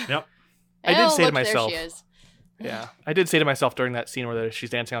 Yep. I did say to There myself, she is. Yeah, I did say to myself during that scene where she's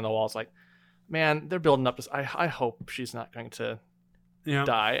dancing on the walls, like, man, they're building up this. I hope she's not going to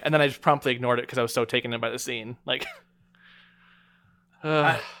die. And then I just promptly ignored it because I was so taken in by the scene. Like,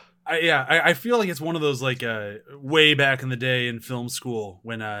 I feel like it's one of those like way back in the day in film school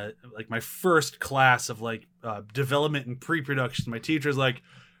when like my first class of like development and pre-production, my teacher's like,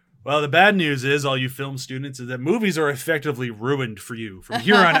 well, the bad news is, all you film students, is that movies are effectively ruined for you from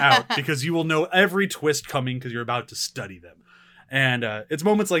here on out because you will know every twist coming because you're about to study them. And it's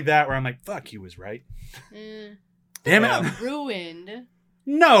moments like that where I'm like, fuck, he was right. Damn it. Ruined.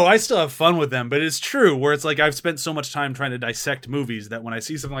 No, I still have fun with them, but it's true where it's like I've spent so much time trying to dissect movies that when I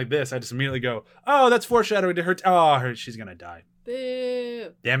see something like this, I just immediately go, oh, that's foreshadowing to her. She's going to die.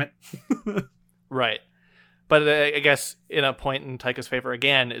 Boo. Damn it. Right. But I guess in a point in Taika's favor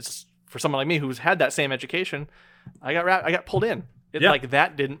again, it's for someone like me who's had that same education, I got pulled in. Like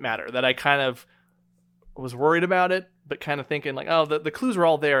that didn't matter. That I kind of was worried about it, but kind of thinking like, oh, the clues were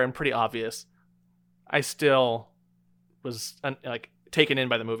all there and pretty obvious. I still was like taken in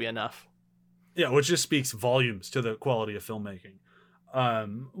by the movie enough. Yeah, which just speaks volumes to the quality of filmmaking.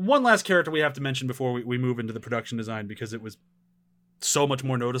 One last character we have to mention before we move into the production design, because it was so much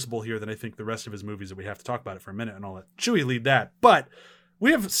more noticeable here than I think the rest of his movies that we have to talk about it for a minute, and I'll let Chewie lead that. But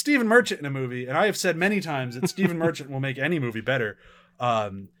we have Stephen Merchant in a movie, and I have said many times that Stephen Merchant will make any movie better.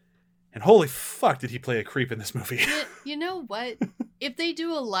 And holy fuck, did he play a creep in this movie. You know what? If they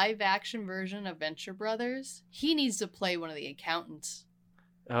do a live action version of Venture Brothers, he needs to play one of the accountants.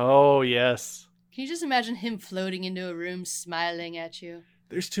 Oh, yes. Can you just imagine him floating into a room smiling at you?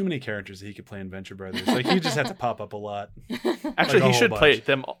 There's too many characters that he could play in Venture Brothers. Like, he just had to pop up a lot. Actually, like he should play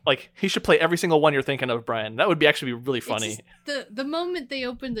them. Like, he should play every single one you're thinking of, Brian. That would be actually be really funny. The moment they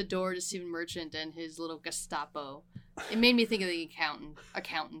opened the door to Stephen Merchant and his little Gestapo, it made me think of the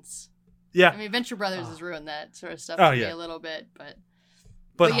accountants. Yeah. I mean, Venture Brothers has ruined that sort of stuff for me a little bit, but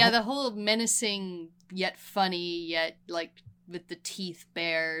yeah, the whole menacing yet funny yet like with the teeth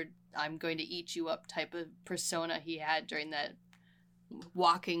bared, I'm going to eat you up type of persona he had during that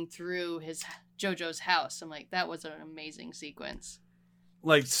walking through his JoJo's house. I'm like, that was an amazing sequence.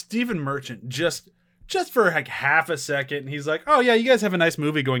 Like Stephen Merchant just for like half a second, and he's like, oh yeah, you guys have a nice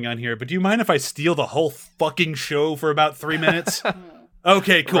movie going on here, but do you mind if I steal the whole fucking show for about 3 minutes?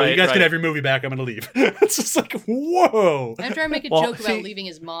 Okay, cool. You guys can have your movie back. I'm going to leave. It's just like, whoa. After I make a joke about leaving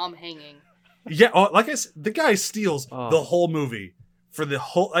his mom hanging. Yeah, like I said, the guy steals the whole movie for the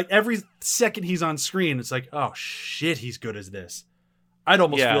whole, like every second he's on screen. It's like, oh shit, he's good as this. I'd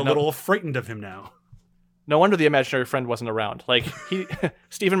almost feel a little frightened of him now. No wonder the imaginary friend wasn't around. Like,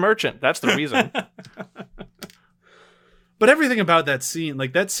 Stephen Merchant, that's the reason. But everything about that scene,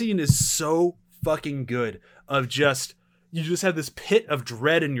 like that scene is so fucking good of just, you just have this pit of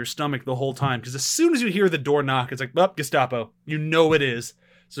dread in your stomach the whole time. Because as soon as you hear the door knock, it's like, oh, Gestapo. You know it is.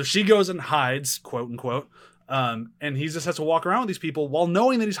 So she goes and hides, quote unquote. And he just has to walk around with these people while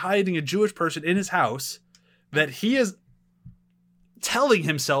knowing that he's hiding a Jewish person in his house that he is telling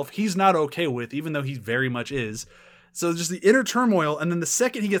himself he's not okay with, even though he very much is. So just the inner turmoil. And then the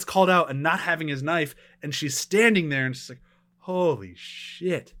second he gets called out and not having his knife, and she's standing there and she's like, holy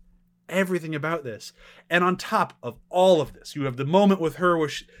shit. Everything about this. And on top of all of this, you have the moment with her where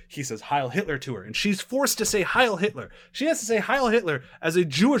he says Heil Hitler to her, and she's forced to say Heil Hitler. She has to say Heil Hitler as a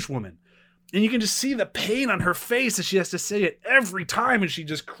Jewish woman. And you can just see the pain on her face as she has to say it every time, and she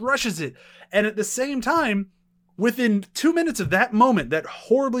just crushes it. And at the same time, within 2 minutes of that moment, that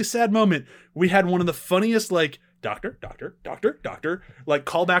horribly sad moment, we had one of the funniest, like, doctor, like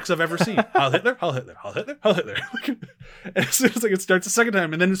callbacks I've ever seen. Heil Hitler, Heil Hitler, Heil Hitler, Heil Hitler. And as soon as like, it starts the second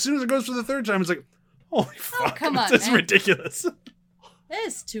time, and then as soon as it goes for the third time, it's like, holy fuck, come on, this is man. ridiculous. That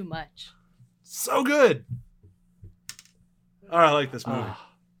is too much. So good. All right, I like this movie.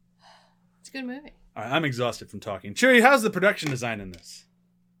 It's a good movie. All right, I'm exhausted from talking. Chewie, how's the production design in this?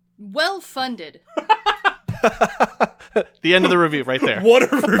 Well funded. The end of the review right there.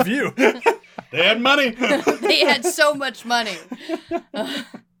 What a review. They had money. They had so much money.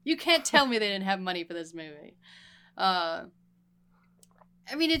 You can't tell me they didn't have money for this movie. I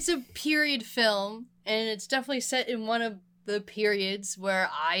mean, it's a period film, and it's definitely set in one of the periods where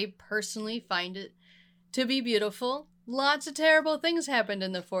I personally find it to be beautiful. Lots of terrible things happened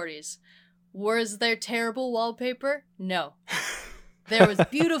in the 40s. Was there terrible wallpaper? No. There was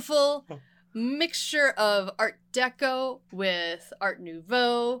beautiful mixture of Art Deco with Art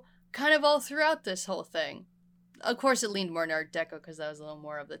Nouveau, kind of all throughout this whole thing. Of course, it leaned more on Art Deco because that was a little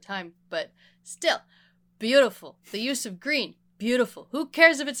more of the time, but still, beautiful. The use of green, beautiful. Who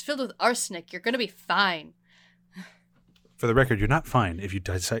cares if it's filled with arsenic? You're going to be fine. For the record, you're not fine if you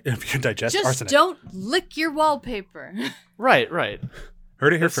digest Just arsenic. don't lick your wallpaper. Right.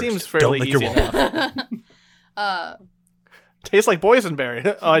 Heard it here It first. seems fairly don't lick easy your wall. uh, Tastes like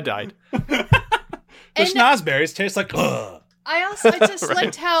boysenberry. Oh, I died. The and schnozberries taste like. Ugh. I just Right.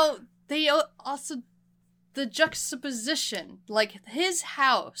 liked how they also the juxtaposition. Like his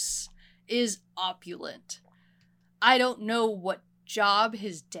house is opulent. I don't know what job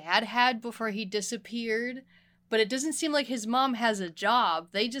his dad had before he disappeared, but it doesn't seem like his mom has a job.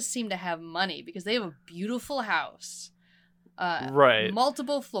 They just seem to have money because they have a beautiful house. Right.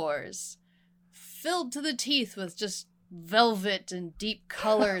 Multiple floors, filled to the teeth with just velvet and deep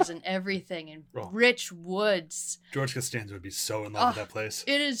colors and everything, and Oh. rich woods. George Costanza would be so in love with that place.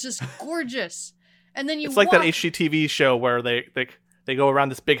 It is just gorgeous. And then you It's like that walk- HGTV show where they go around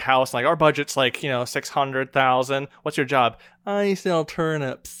this big house, like our budget's like, $600,000. What's your job? I sell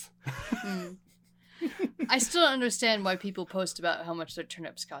turnips. Mm. I still don't understand why people post about how much their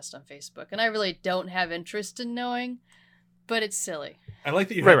turnips cost on Facebook, and I really don't have interest in knowing, but it's silly. I like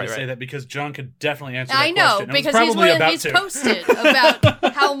that you had Right, to say right. that because John could definitely answer that I know, question. and was because he's probably he's about to. posted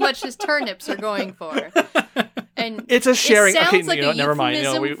about how much his turnips are going for. And It's a sharing. sounds Okay, like a never mind.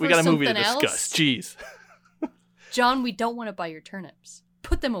 euphemism We for got a movie to something discuss. else. Jeez. John, we don't want to buy your turnips.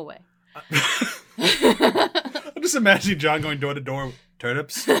 Put them away. I'm just imagining John going door to door.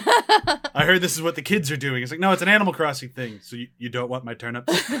 Turnips. I heard this is what the kids are doing. It's like, no, it's an Animal Crossing thing. So you don't want my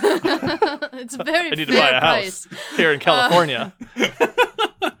turnips? It's a very I need to fair buy a price. house here in California.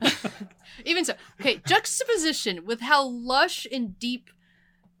 Even so, okay, juxtaposition with how lush and deep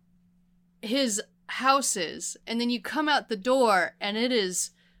his house is, and then you come out the door and it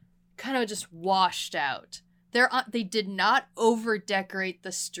is kind of just washed out. They did not over decorate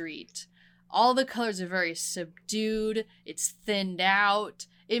the street. All the colors are very subdued. It's thinned out.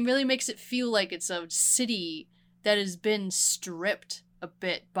 It really makes it feel like it's a city that has been stripped a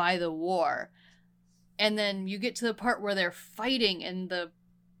bit by the war. And then you get to the part where they're fighting and the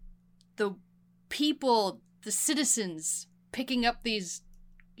people, the citizens, picking up these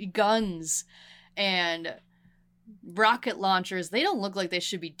guns and rocket launchers. They don't look like they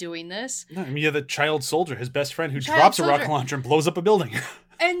should be doing this. No, I mean, you have the child soldier, his best friend, who Child drops a soldier. rocket launcher and blows up a building.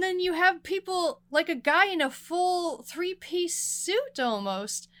 And then you have people like a guy in a full 3-piece suit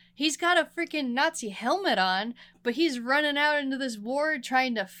almost. He's got a freaking Nazi helmet on, but he's running out into this war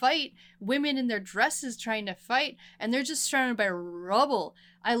trying to fight. Women in their dresses trying to fight, and they're just surrounded by rubble.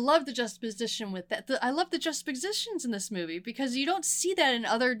 I love the juxtaposition with that. I love the juxtapositions in this movie because you don't see that in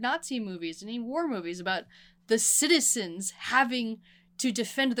other Nazi movies, any war movies about the citizens having to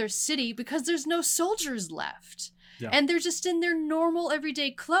defend their city because there's no soldiers left. Yeah. And they're just in their normal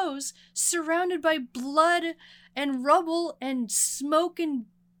everyday clothes, surrounded by blood and rubble and smoke and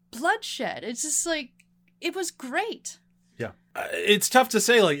bloodshed. It's just like, it was great. Yeah. It's tough to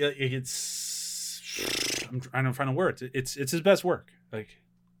say, like, I'm trying to find a word. It's his best work. Like,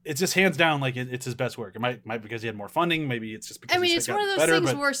 it's just hands down, like, it's his best work. It might because he had more funding. Maybe it's just because It's one of those better,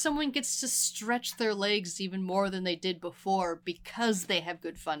 things but where someone gets to stretch their legs even more than they did before because they have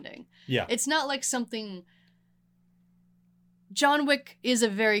good funding. yeah. It's not like something... John Wick is a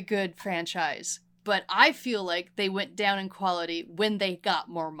very good franchise, but I feel like they went down in quality when they got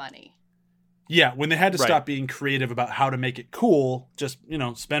more money. Yeah, when they had to Right. stop being creative about how to make it cool, just,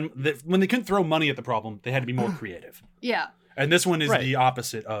 when they couldn't throw money at the problem, they had to be more creative. Yeah. And this one is Right. the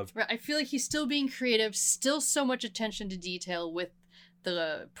opposite of, Right. I feel like he's still being creative, still so much attention to detail with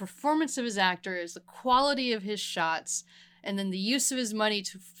the performance of his actors, the quality of his shots, and then the use of his money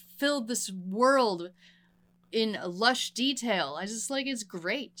to fill this world in lush detail. I just like it's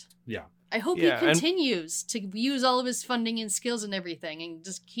great. yeah. I hope Yeah, he and- continues to use all of his funding and skills and everything and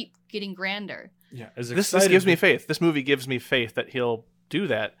just keep getting grander. Yeah. As This excited- gives me faith. This movie gives me faith that he'll do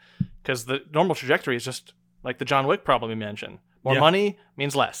that because the normal trajectory is just like the John Wick problem you mentioned. More Yeah. money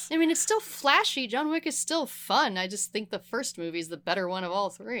means less. I mean, it's still flashy. John Wick is still fun. I just think the first movie is the better one of all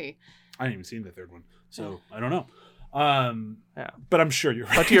three. I didn't even see the third one, so I don't know. Yeah. But I'm sure you're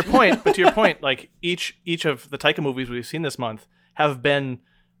right. But to your point, like each of the Taika movies we've seen this month have been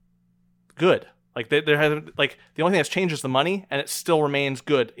good. Like there hasn't, like, the only thing that's changed is the money, and it still remains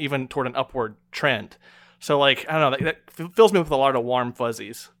good, even toward an upward trend. So, like, I don't know, that fills me with a lot of warm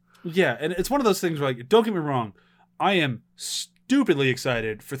fuzzies. Yeah, and it's one of those things where, like, don't get me wrong, I am stupidly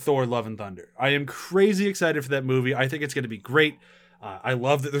excited for Thor: Love and Thunder. I am crazy excited for that movie. I think it's going to be great. I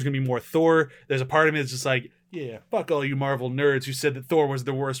love that there's going to be more Thor. There's a part of me that's just like, yeah, fuck all you Marvel nerds who said that Thor was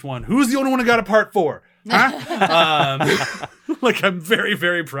the worst one. Who's the only one who got a part 4? Huh? Like, I'm very,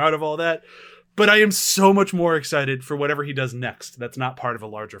 very proud of all that. But I am so much more excited for whatever he does next that's not part of a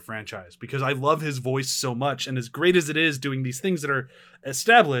larger franchise, because I love his voice so much, and as great as it is doing these things that are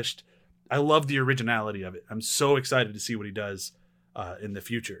established, I love the originality of it. I'm so excited to see what he does in the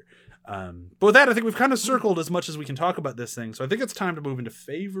future. But with that, I think we've kind of circled as much as we can talk about this thing, so I think it's time to move into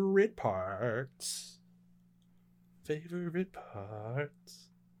favorite parts. Favorite parts.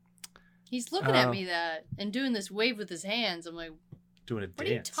 He's looking at me and doing this wave with his hands. I'm like, doing a what dance.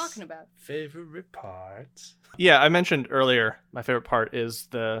 are you talking about? Favorite parts. Yeah, I mentioned earlier my favorite part is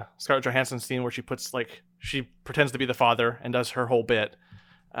the Scarlett Johansson scene where she pretends to be the father and does her whole bit.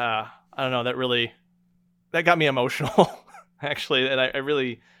 I don't know, that got me emotional, actually, and I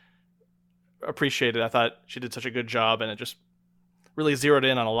really appreciated it. I thought she did such a good job, and it just really zeroed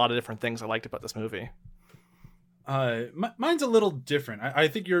in on a lot of different things I liked about this movie. Mine's a little different. I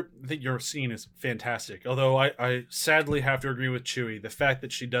think your scene is fantastic. Although I sadly have to agree with Chewie. The fact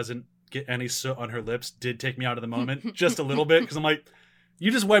that she doesn't get any soot on her lips did take me out of the moment just a little bit, because I'm like, you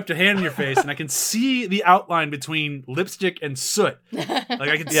just wiped a hand in your face and I can see the outline between lipstick and soot. Like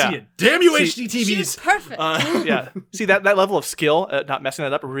I can see it. Damn you, HDTVs! She's perfect. Yeah. See, that level of skill at not messing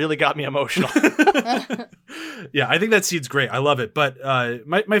that up really got me emotional. Yeah, I think that scene's great. I love it. But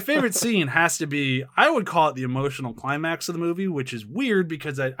my favorite scene has to be, I would call it the emotional climax of the movie, which is weird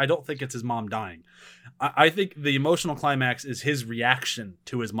because I don't think it's his mom dying. I think the emotional climax is his reaction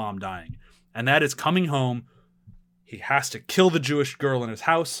to his mom dying. And that is coming home. He has to kill the Jewish girl in his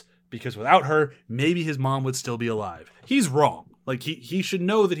house because without her, maybe his mom would still be alive. He's wrong. Like, he should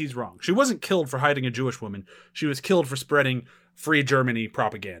know that he's wrong. She wasn't killed for hiding a Jewish woman. She was killed for spreading Free Germany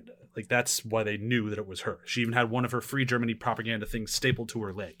propaganda. Like, that's why they knew that it was her. She even had one of her Free Germany propaganda things stapled to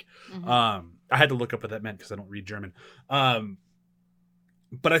her leg. Mm-hmm. I had to look up what that meant because I don't read German.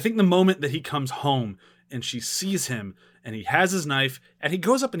 But I think the moment that he comes home and she sees him and he has his knife and he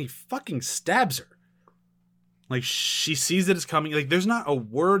goes up and he fucking stabs her. Like, she sees that it's coming. Like, there's not a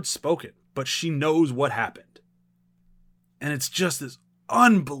word spoken, but she knows what happened. And it's just this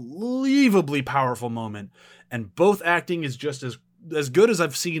unbelievably powerful moment. And both acting is just as good as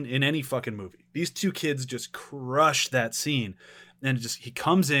I've seen in any fucking movie. These two kids just crush that scene. And he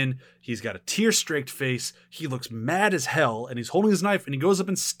comes in, he's got a tear-streaked face, he looks mad as hell, and he's holding his knife, and he goes up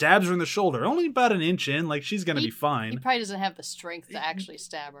and stabs her in the shoulder. Only about an inch in, like, she's gonna be fine. He probably doesn't have the strength to actually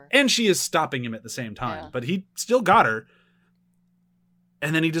stab her. And she is stopping him at the same time, but he still got her.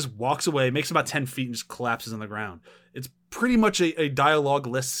 And then he just walks away, makes about 10 feet, and just collapses on the ground. It's pretty much a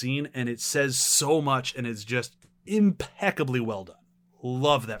dialogue-less scene, and it says so much, and it's just impeccably well done.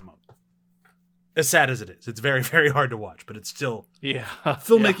 Love that moment. As sad as it is, it's very, very hard to watch, but it's still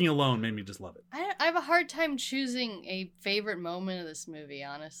filmmaking alone made me just love it. I have a hard time choosing a favorite moment of this movie,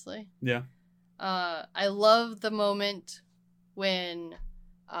 honestly. Yeah. I love the moment when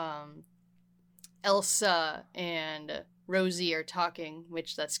Elsa and Rosie are talking,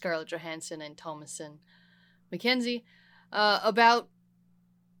 which that's Scarlett Johansson and Thomasin McKenzie, about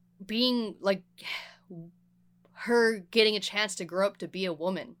being like her getting a chance to grow up to be a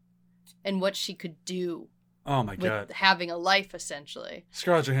woman. And what she could do. Oh my god! With having a life, essentially.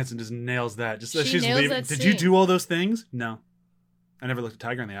 Scarlett Johansson just nails that. Just as she's leaving. Did you do all those things? No, I never looked a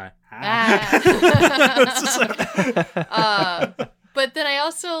tiger in the eye. But then I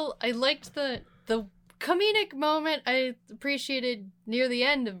liked the comedic moment. I appreciated near the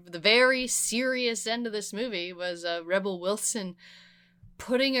end of the very serious end of this movie was Rebel Wilson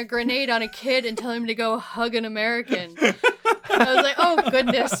putting a grenade on a kid and telling him to go hug an American. I was like, oh,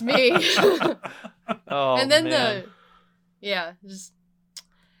 goodness me. And then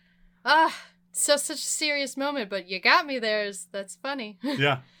such a serious moment, but you got me there. That's funny.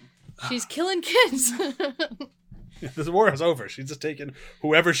 Yeah. She's killing kids. This war is over. She's just taking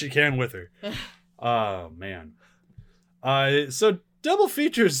whoever she can with her. Oh, man. So double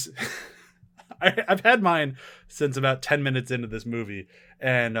features. I've had mine since about 10 minutes into this movie,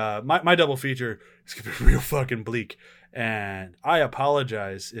 and my double feature is going to be real fucking bleak. And I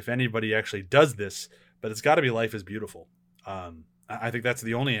apologize if anybody actually does this, but it's got to be Life is Beautiful. I think that's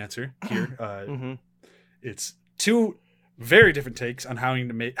the only answer here. Mm-hmm. It's two very different takes on how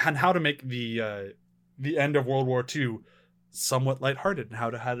to make the end of World War II somewhat lighthearted and how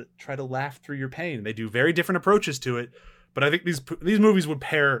to try to laugh through your pain. They do very different approaches to it, but I think these movies would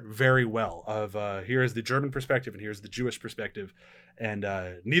pair very well. Here is the German perspective and here's the Jewish perspective. And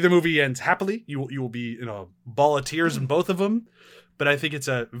neither movie ends happily. You will be in a ball of tears in both of them. But I think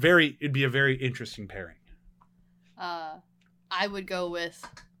it'd be a very interesting pairing. I would go with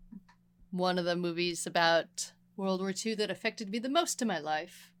one of the movies about World War II that affected me the most in my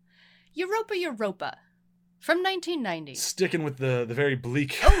life. Europa. From 1990. Sticking with the very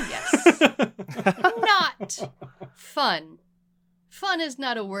bleak. Oh, yes. Not fun. Fun is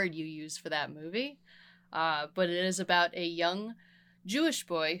not a word you use for that movie. But it is about a young Jewish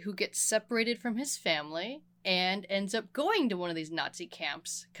boy who gets separated from his family and ends up going to one of these Nazi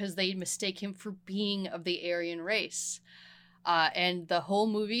camps because they mistake him for being of the Aryan race. And the whole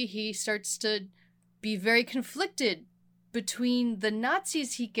movie, he starts to be very conflicted between the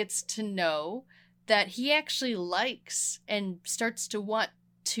Nazis he gets to know that he actually likes and starts to want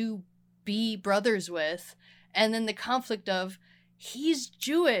to be brothers with, and then the conflict of he's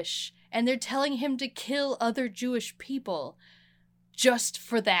Jewish and they're telling him to kill other Jewish people just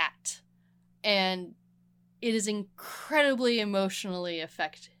for that. And it is incredibly emotionally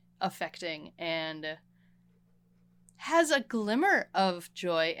affecting and has a glimmer of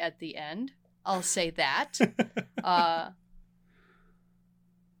joy at the end. I'll say that.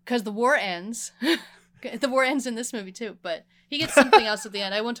 Because the war ends. The war ends in this movie too, but he gets something else at the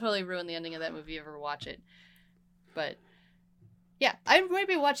end. I won't totally ruin the ending of that movie if you ever watch it. But yeah, I'd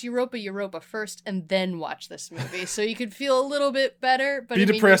maybe watch Europa first and then watch this movie so you could feel a little bit better. But be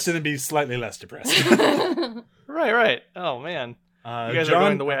depressed and then be slightly less depressed. Right. Oh man, you guys John, are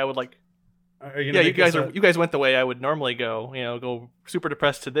going the way I would like. You guys went the way I would normally go. Go super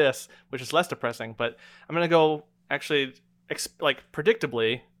depressed to this, which is less depressing. But I'm gonna go actually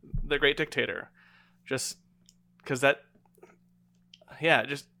predictably, The Great Dictator, just because that. Yeah,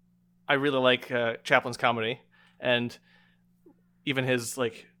 just I really like Chaplin's comedy and even his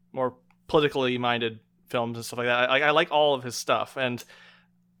more politically minded films and stuff like that. I like all of his stuff, and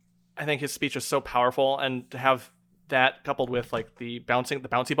I think his speech is so powerful. And to have that coupled with the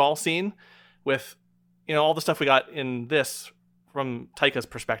bouncy ball scene, with all the stuff we got in this from Taika's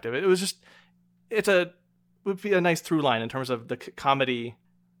perspective, it would be a nice through line in terms of the comedy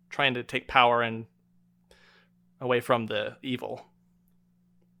trying to take power and away from the evil.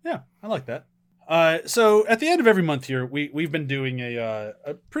 Yeah, I like that. So at the end of every month here, we've been doing a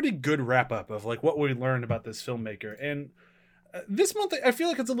pretty good wrap up of what we learned about this filmmaker, and this month I feel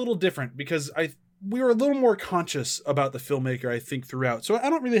like it's a little different because we were a little more conscious about the filmmaker, I think, throughout. So I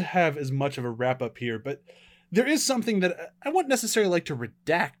don't really have as much of a wrap up here, but there is something that I wouldn't necessarily like to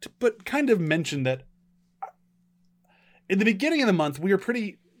redact, but kind of mention that in the beginning of the month we were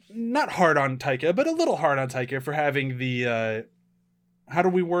pretty not hard on Taika, but a little hard on Taika for having the how do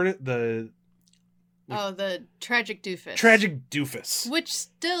we word it? The tragic doofus. Tragic doofus. Which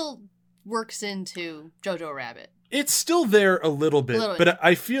still works into Jojo Rabbit. It's still there a little bit, but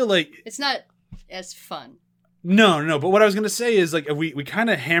I feel like it's not as fun. No. But what I was going to say is we kind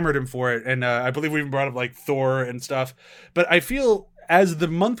of hammered him for it. And I believe we even brought up Thor and stuff. But I feel as the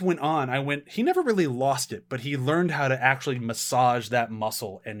month went on, he never really lost it, but he learned how to actually massage that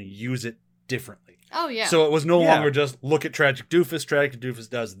muscle and use it differently. Oh, yeah. So it was no longer just look at Tragic Doofus. Tragic Doofus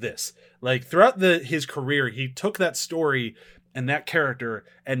does this. Throughout his career, he took that story and that character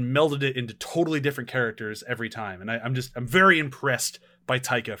and melded it into totally different characters every time. And I'm very impressed by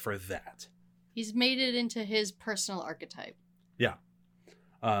Taika for that. He's made it into his personal archetype. Yeah.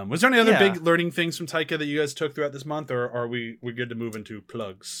 Was there any other big learning things from Taika that you guys took throughout this month, or are we good to move into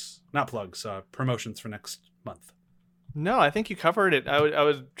promotions for next month? No, I think you covered it. I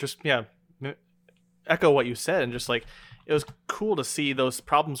would just echo what you said, and just it was cool to see those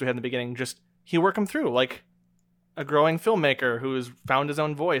problems we had in the beginning. Just he worked them through like a growing filmmaker who has found his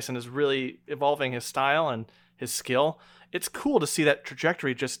own voice and is really evolving his style and his skill. It's cool to see that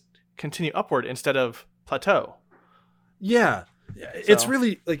trajectory just continue upward instead of plateau. Yeah. It's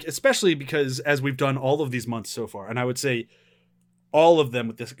really especially because as we've done all of these months so far, and I would say all of them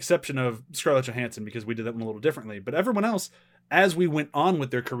with the exception of Scarlett Johansson because we did that one a little differently, but everyone else, as we went on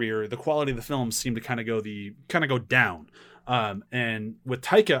with their career, the quality of the films seemed to kind of go down. And with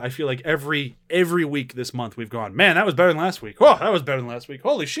Taika, I feel like every week this month we've gone, man, that was better than last week. Oh, that was better than last week.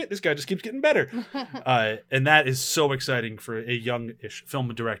 Holy shit, this guy just keeps getting better. And that is so exciting for a young-ish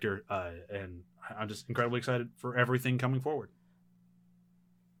film director. And I'm just incredibly excited for everything coming forward.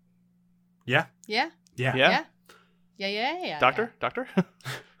 Yeah. Doctor?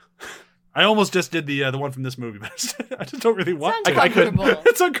 I almost just did the one from this movie, but I just don't really want to. I couldn't.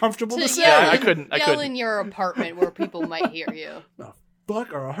 It's uncomfortable to say. I couldn't. In your apartment where people might hear you. The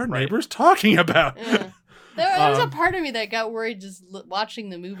fuck are our neighbors talking about? Yeah. There was a part of me that got worried just watching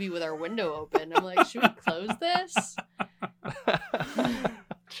the movie with our window open. I'm like, should we close this?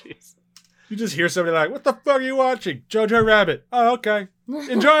 Jeez. You just hear somebody like, what the fuck are you watching? Jojo Rabbit. Oh, okay.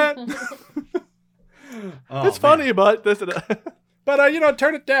 Enjoy it. It's funny, but this. But,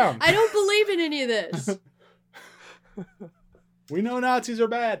 turn it down. I don't believe in any of this. We know Nazis are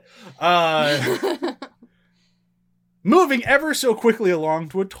bad. moving ever so quickly along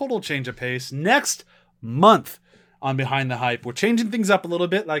to a total change of pace next month on Behind the Hype. We're changing things up a little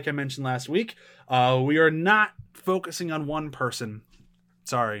bit, like I mentioned last week. We are not focusing on one person.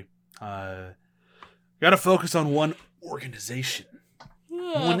 Sorry. Got to focus on one organization.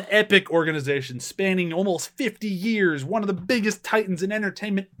 One epic organization spanning almost 50 years. One of the biggest titans in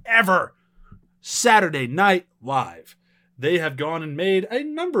entertainment ever. Saturday Night Live. They have gone and made a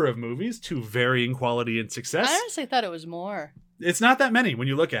number of movies to varying quality and success. I honestly thought it was more. It's not that many when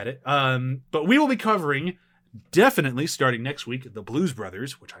you look at it. But we will be covering, definitely starting next week, The Blues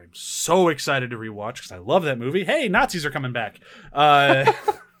Brothers, which I'm so excited to rewatch because I love that movie. Hey, Nazis are coming back.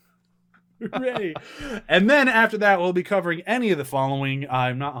 Hooray. And then after that, we'll be covering any of the following.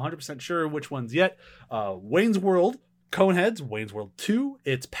 I'm not 100% sure which ones yet. Wayne's World, Coneheads, Wayne's World 2,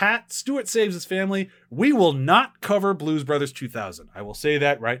 It's Pat, Stuart Saves His Family. We will not cover Blues Brothers 2000. I will say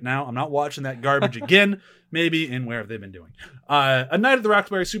that right now. I'm not watching that garbage again. Maybe in Where Have They Been Doing? A Night at the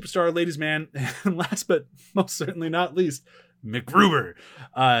Roxbury, Superstar, Ladies Man, and last but most certainly not least, MacGruber.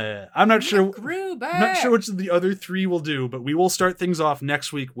 I'm not sure which of the other three will do, but we will start things off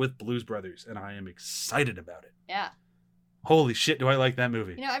next week with Blues Brothers, and I am excited about it. Yeah. Holy shit, do I like that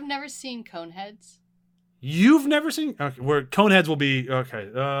movie. You know, I've never seen Coneheads. You've never seen? Okay, where Coneheads will be,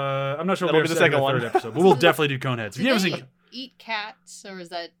 okay. I'm not sure That'll we'll be the second one. third episode, but we'll definitely do Coneheads. If you ever seen... eat cats, or is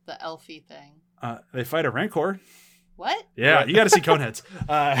that the Elfie thing? They fight a Rancor. What? Yeah, you got to see Coneheads.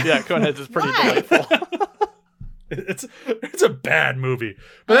 Yeah, Coneheads is pretty delightful. It's a bad movie,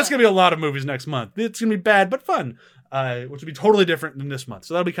 but that's gonna be a lot of movies next month. It's gonna be bad but fun, which will be totally different than this month.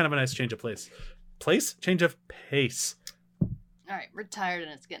 So that'll be kind of a nice change of change of pace. All right, we're tired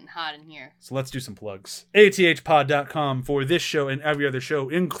and it's getting hot in here. So let's do some plugs. athpod.com for this show and every other show,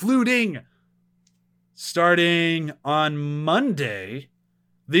 including starting on Monday,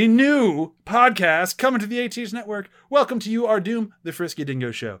 the new podcast coming to the ATH network. Welcome to You Are Doom, the Frisky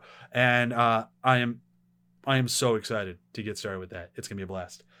Dingo Show, and I am so excited to get started with that. It's going to be a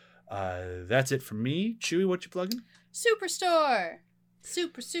blast. That's it from me. Chewy, what you plugging? Superstore.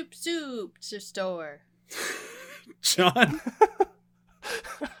 Superstore. John?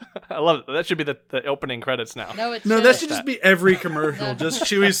 I love it. That should be the opening credits now. No, that should just be every commercial. Just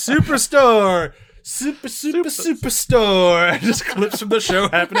Chewy's Superstore. Superstore. Just clips from the show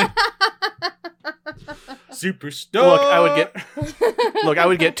happening. Superstore. Look, I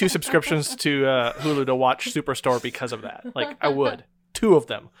would get 2 subscriptions to Hulu to watch Superstore because of that. Like, I would. 2 of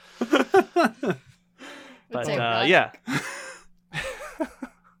them. But yeah.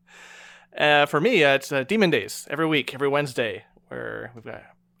 For me, it's Demon Days every week, every Wednesday, where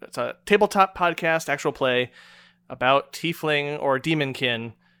it's a tabletop podcast, actual play about tiefling or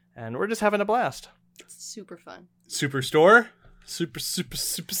demonkin, and we're just having a blast. It's super fun. Superstore?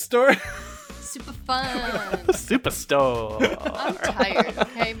 Superstore? Super fun. Superstore. I'm tired,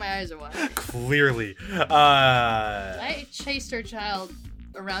 okay? My eyes are wide. Clearly. I chased our child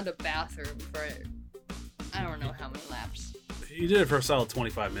around a bathroom for, I don't know how many laps. You did it for a solid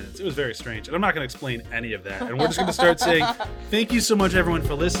 25 minutes. It was very strange. And I'm not going to explain any of that. And we're just going to start saying thank you so much, everyone,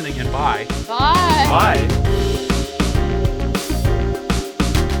 for listening, and bye. Bye. Bye.